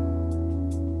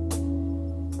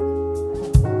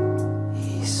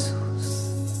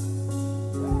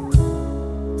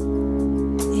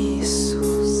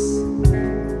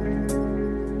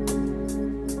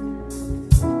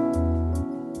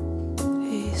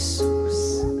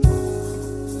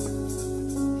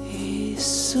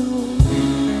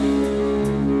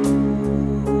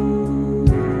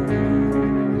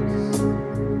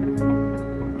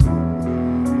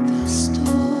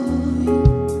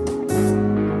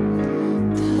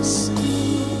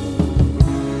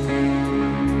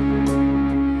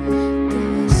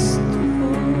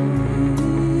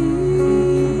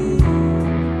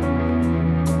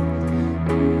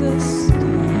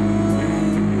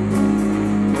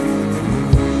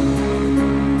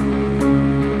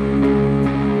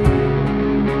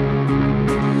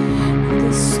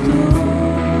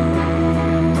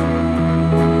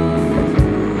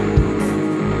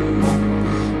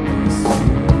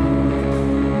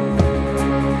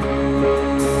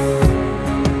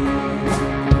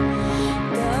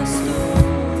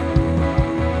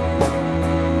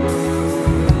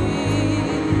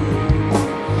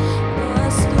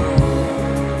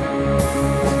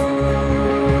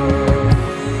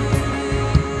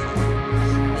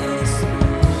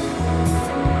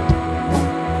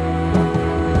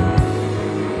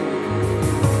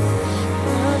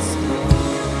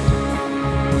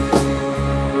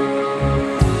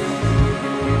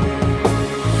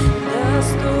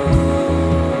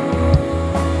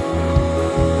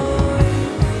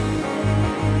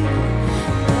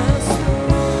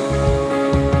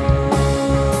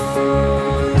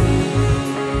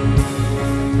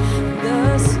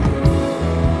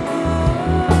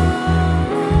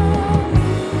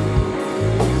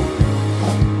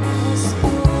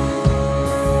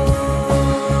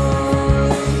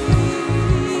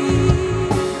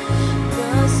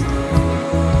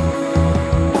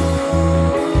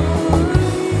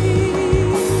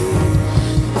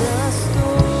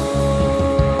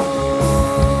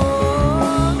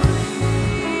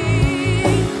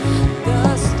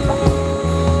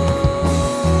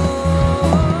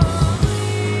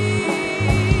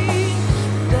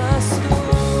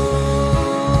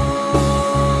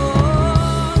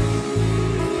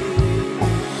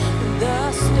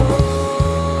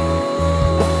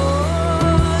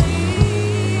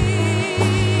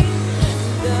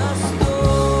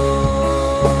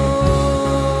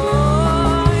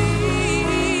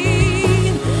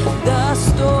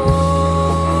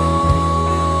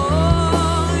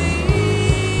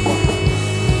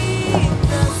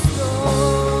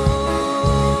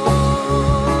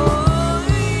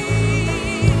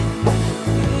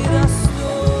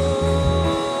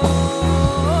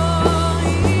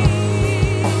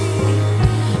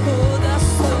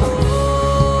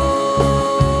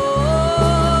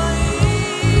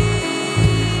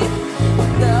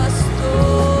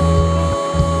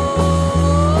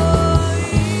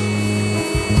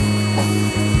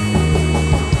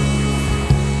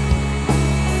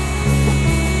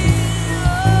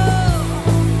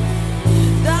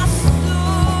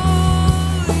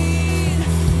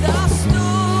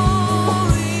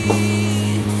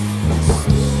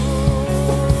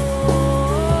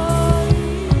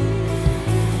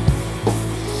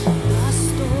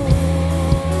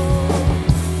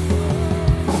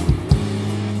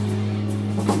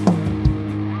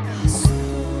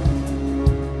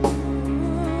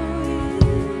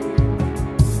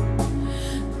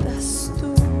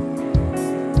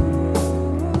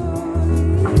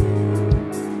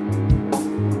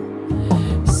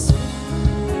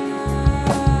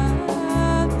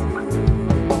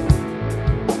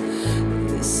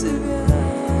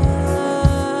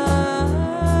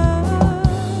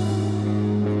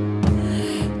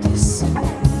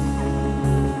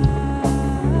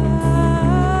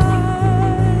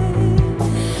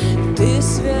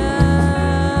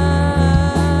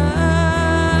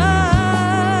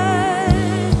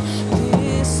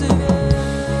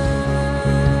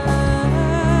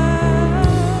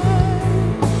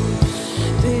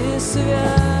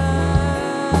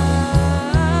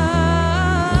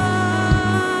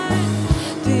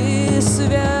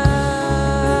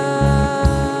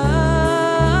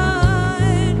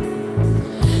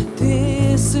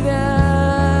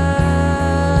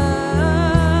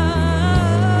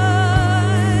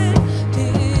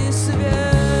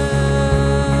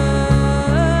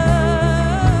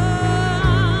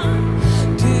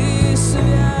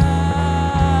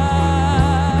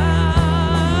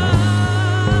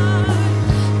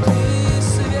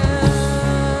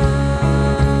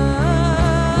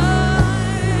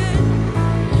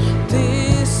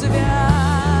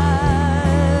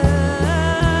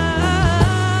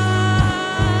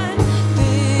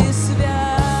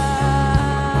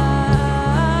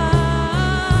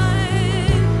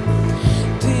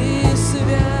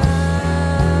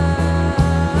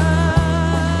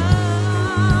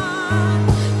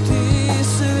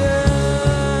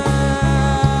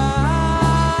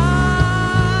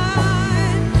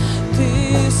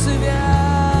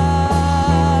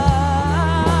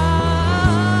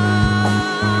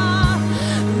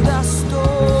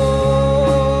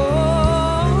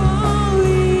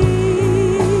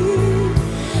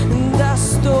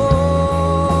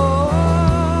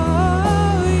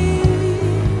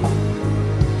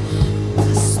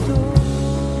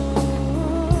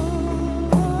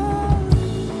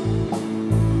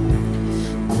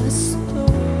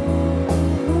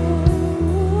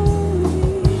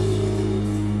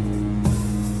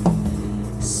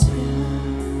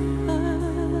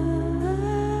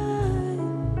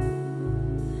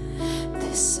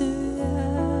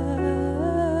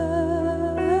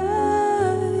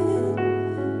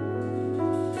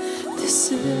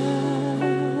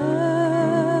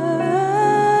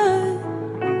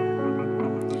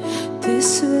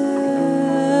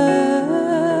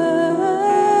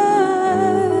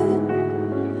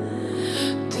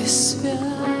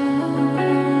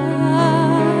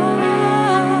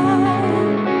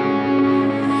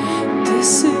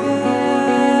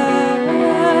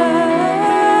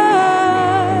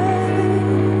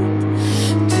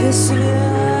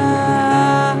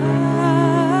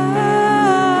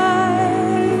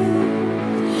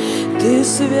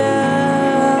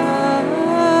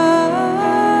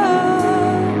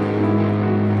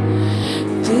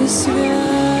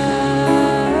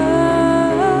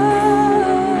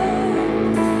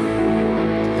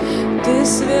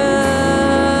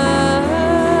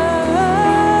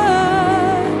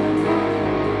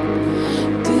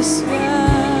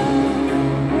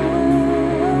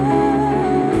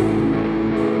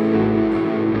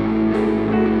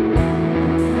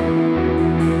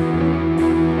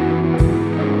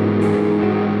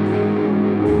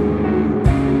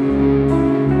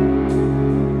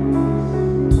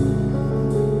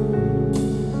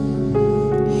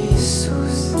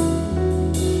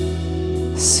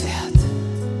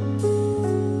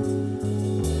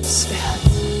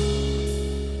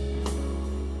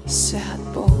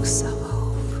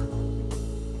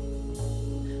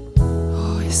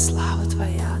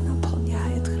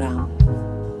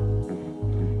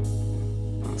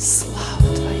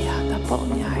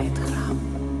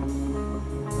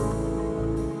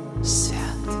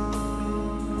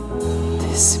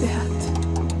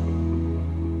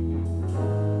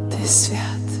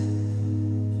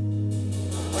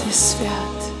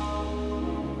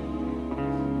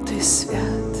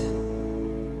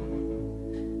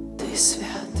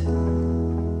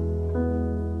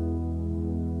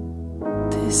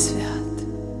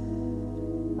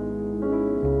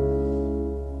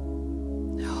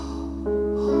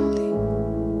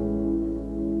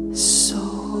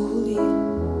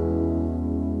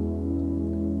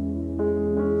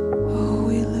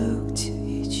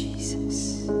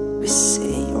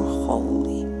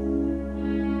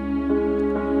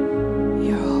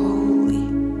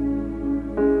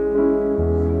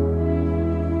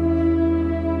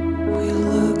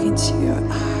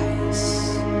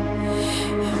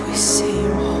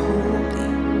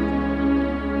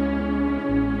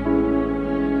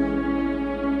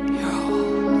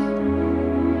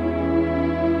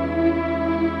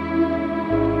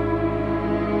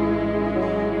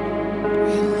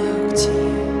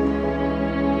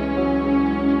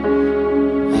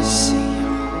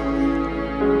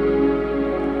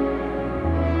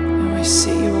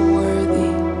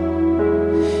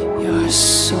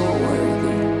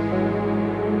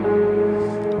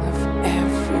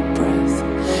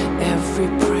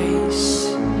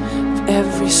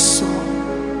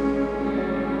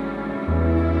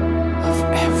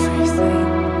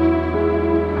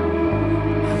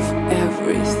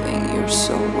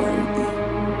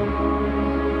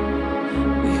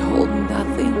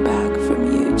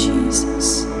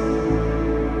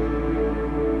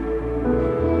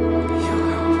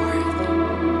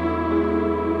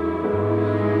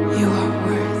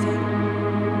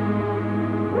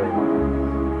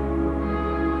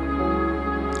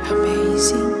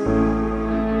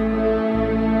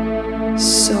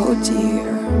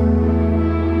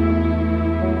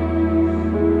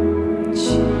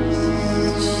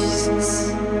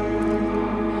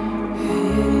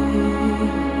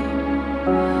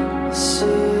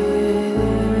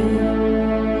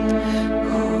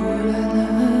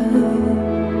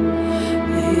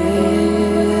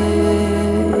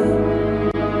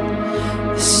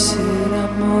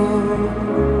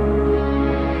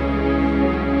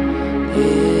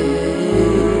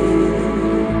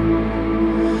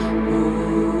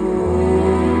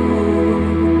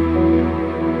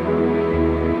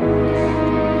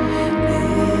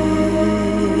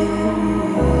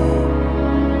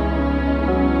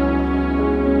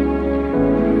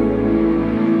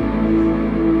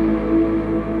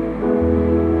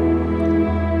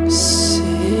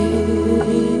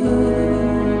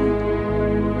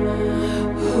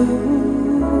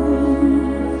 Ooh.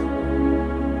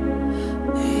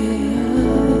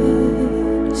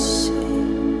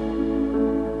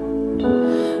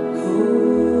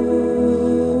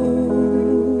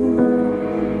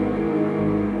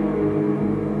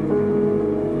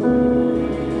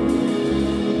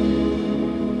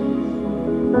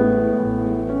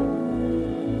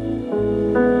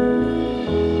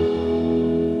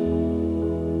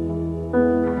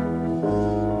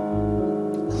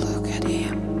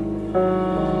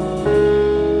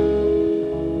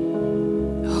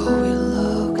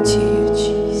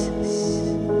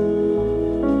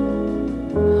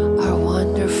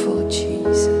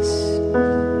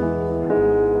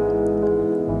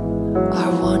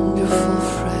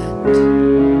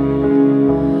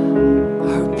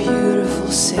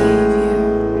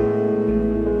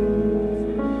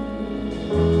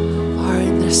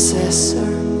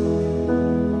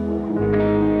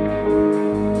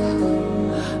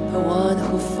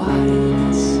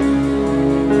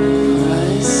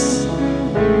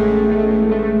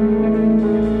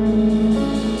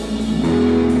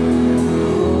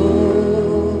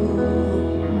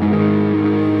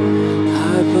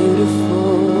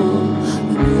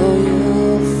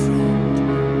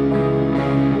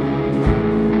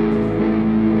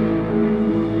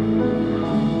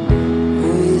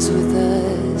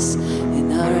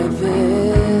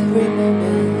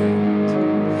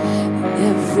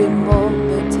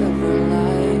 moment of our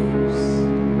lives.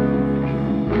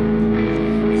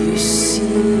 You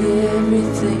see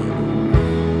everything,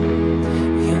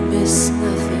 you miss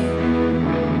nothing.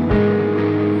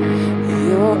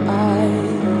 Your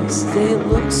eyes, they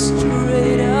look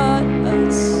straight at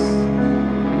us.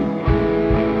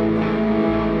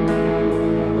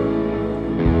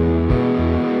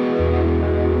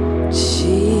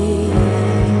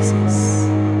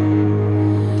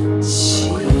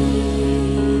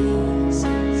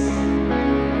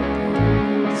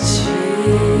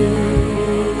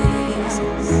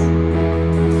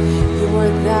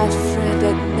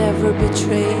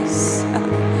 Betrays.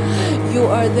 You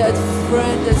are that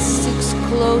friend that sticks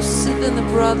closer than a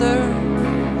brother.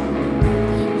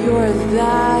 You are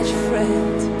that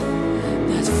friend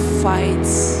that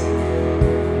fights.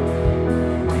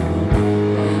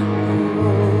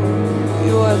 Oh,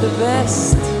 you are the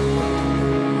best.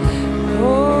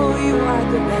 Oh, you are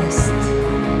the best.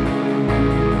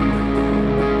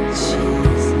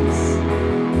 Jesus.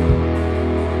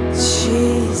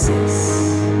 Jesus.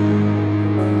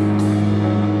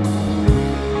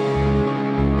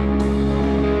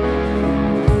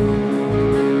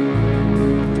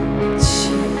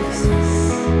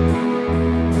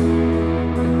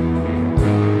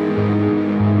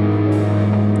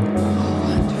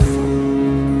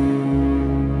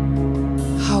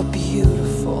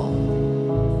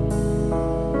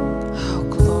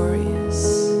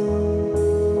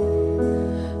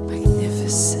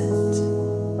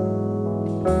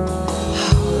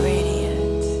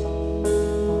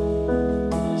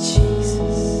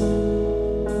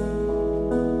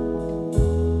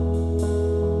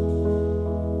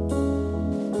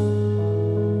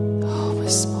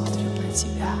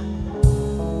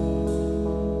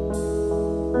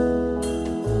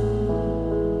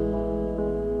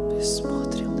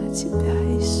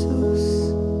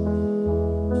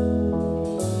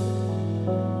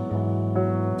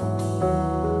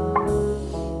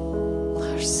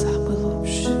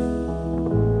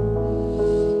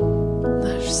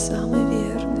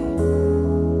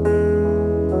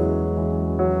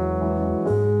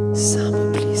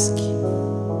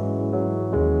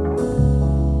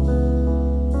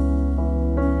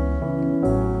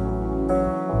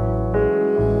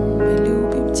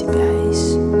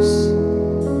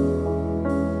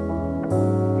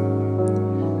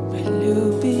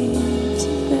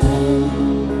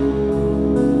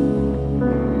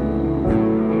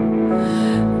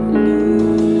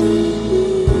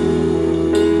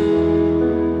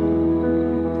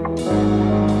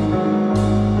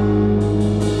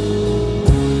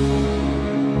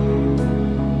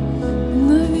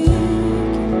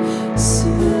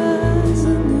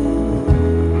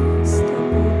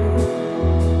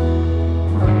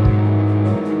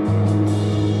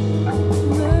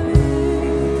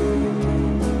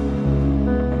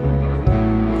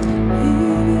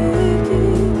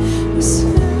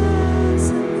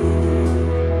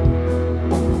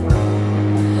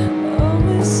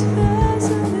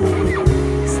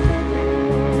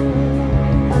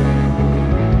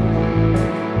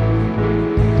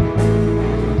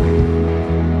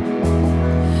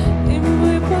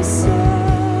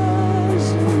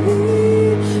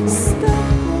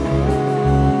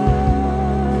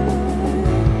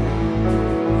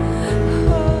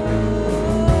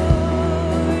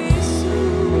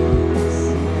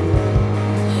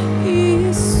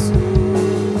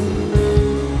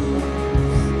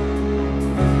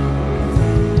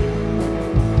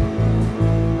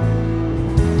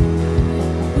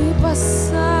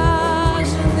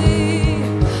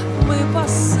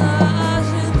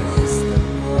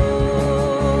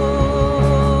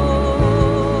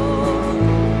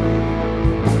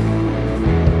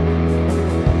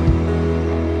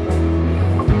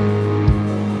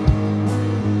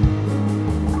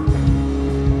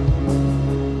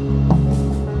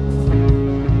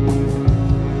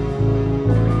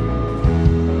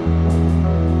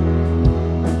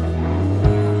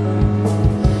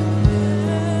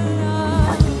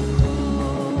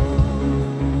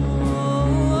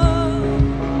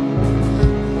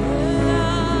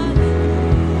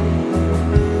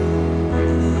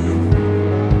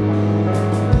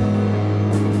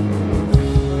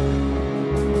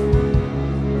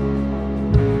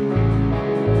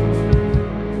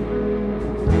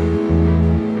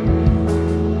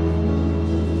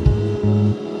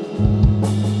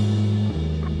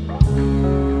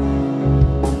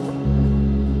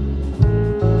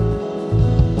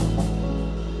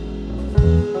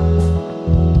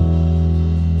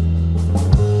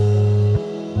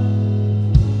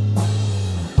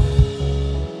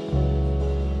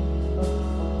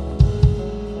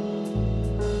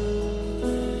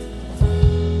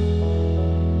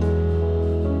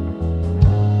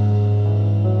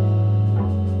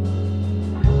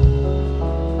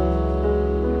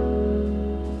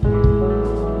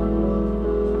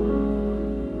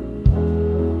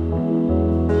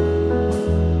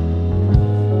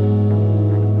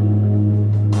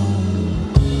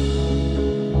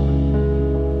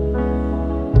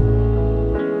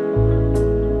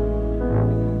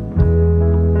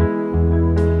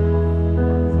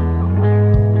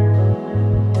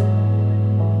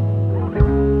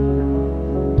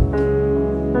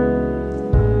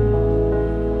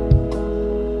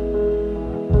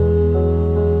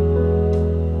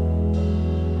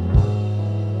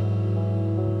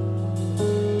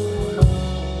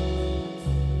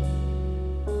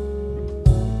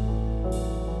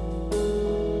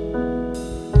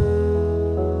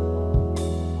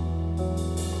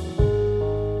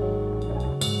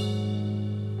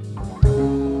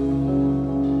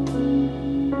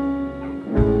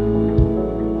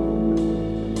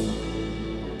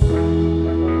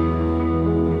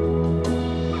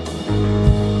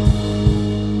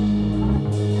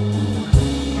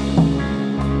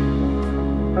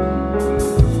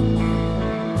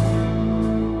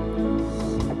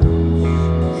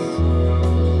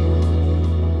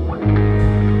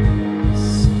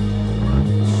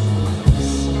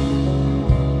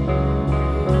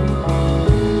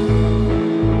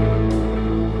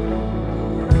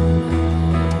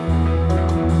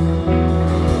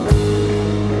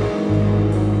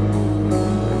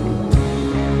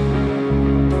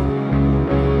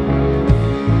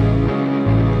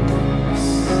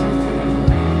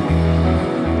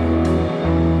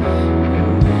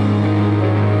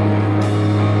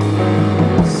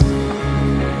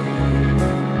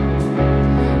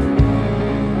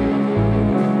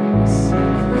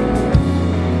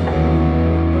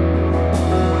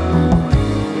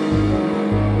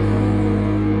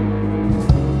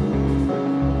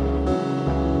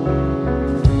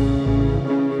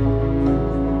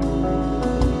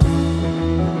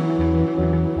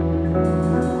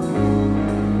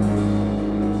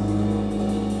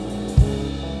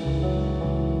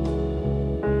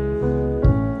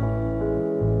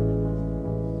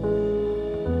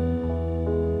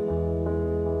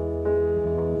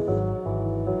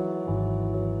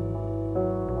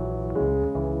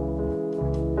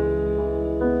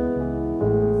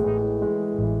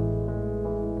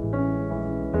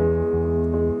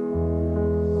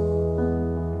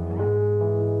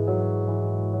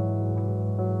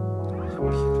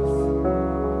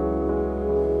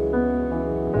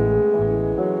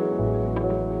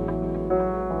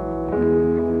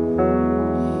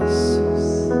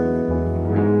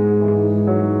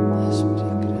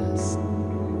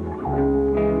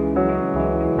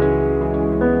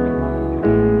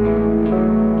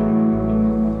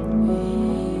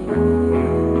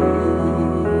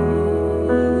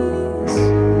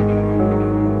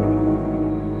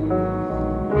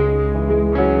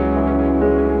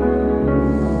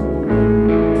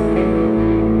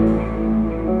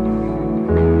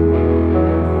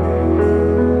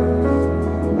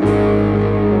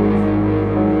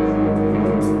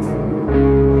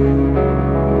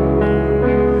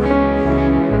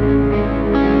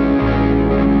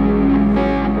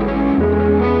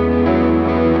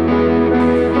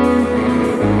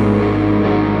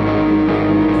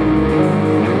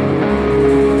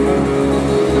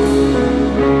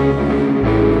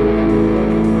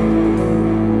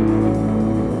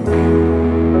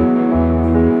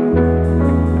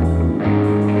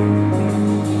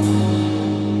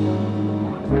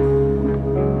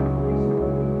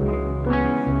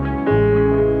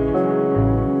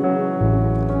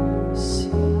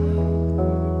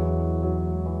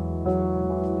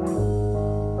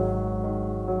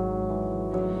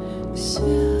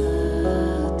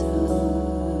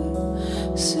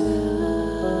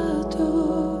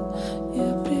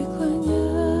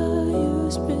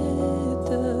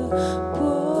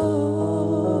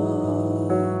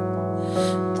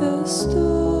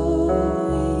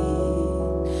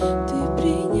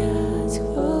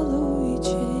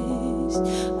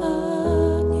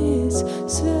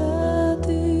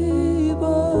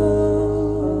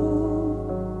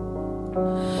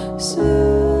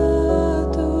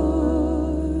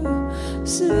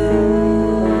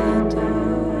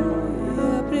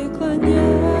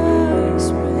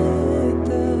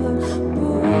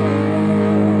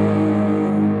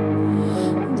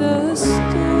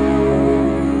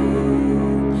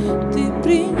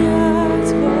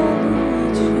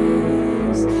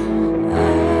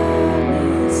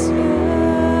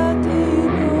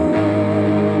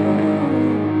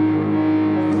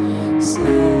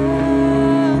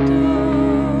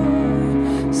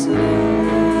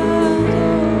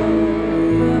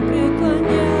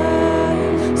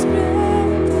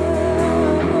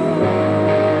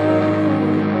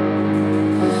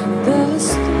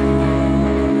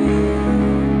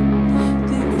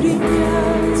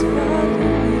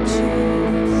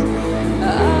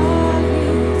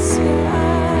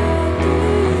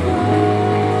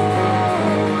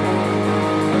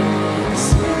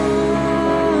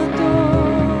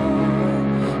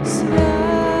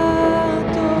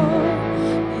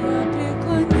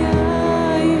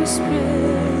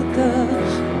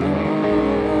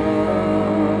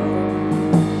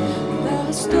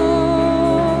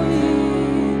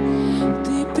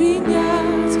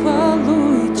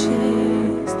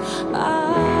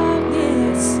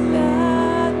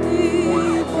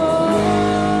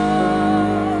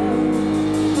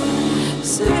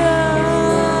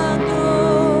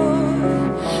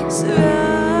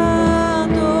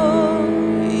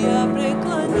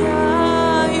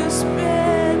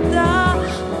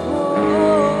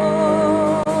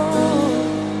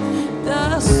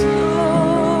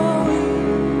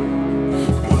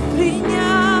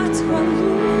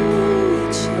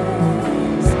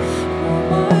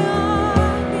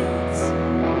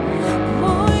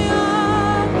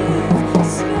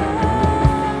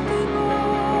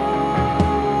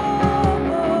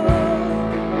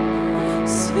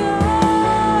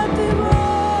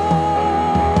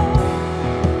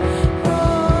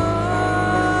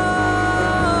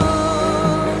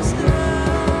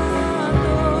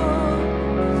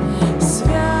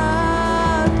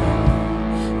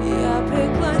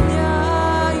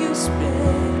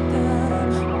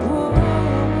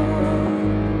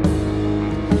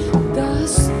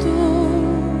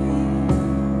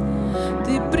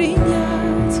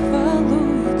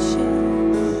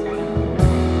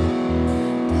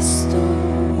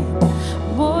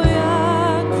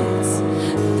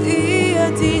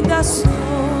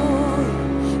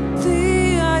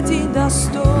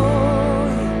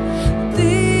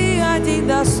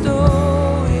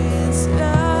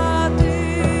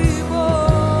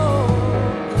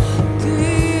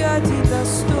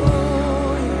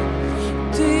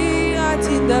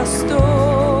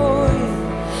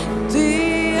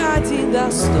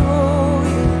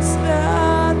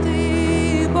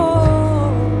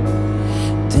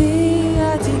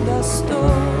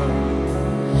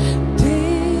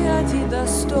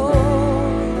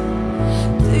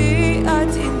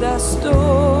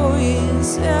 Достоин,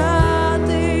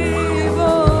 святый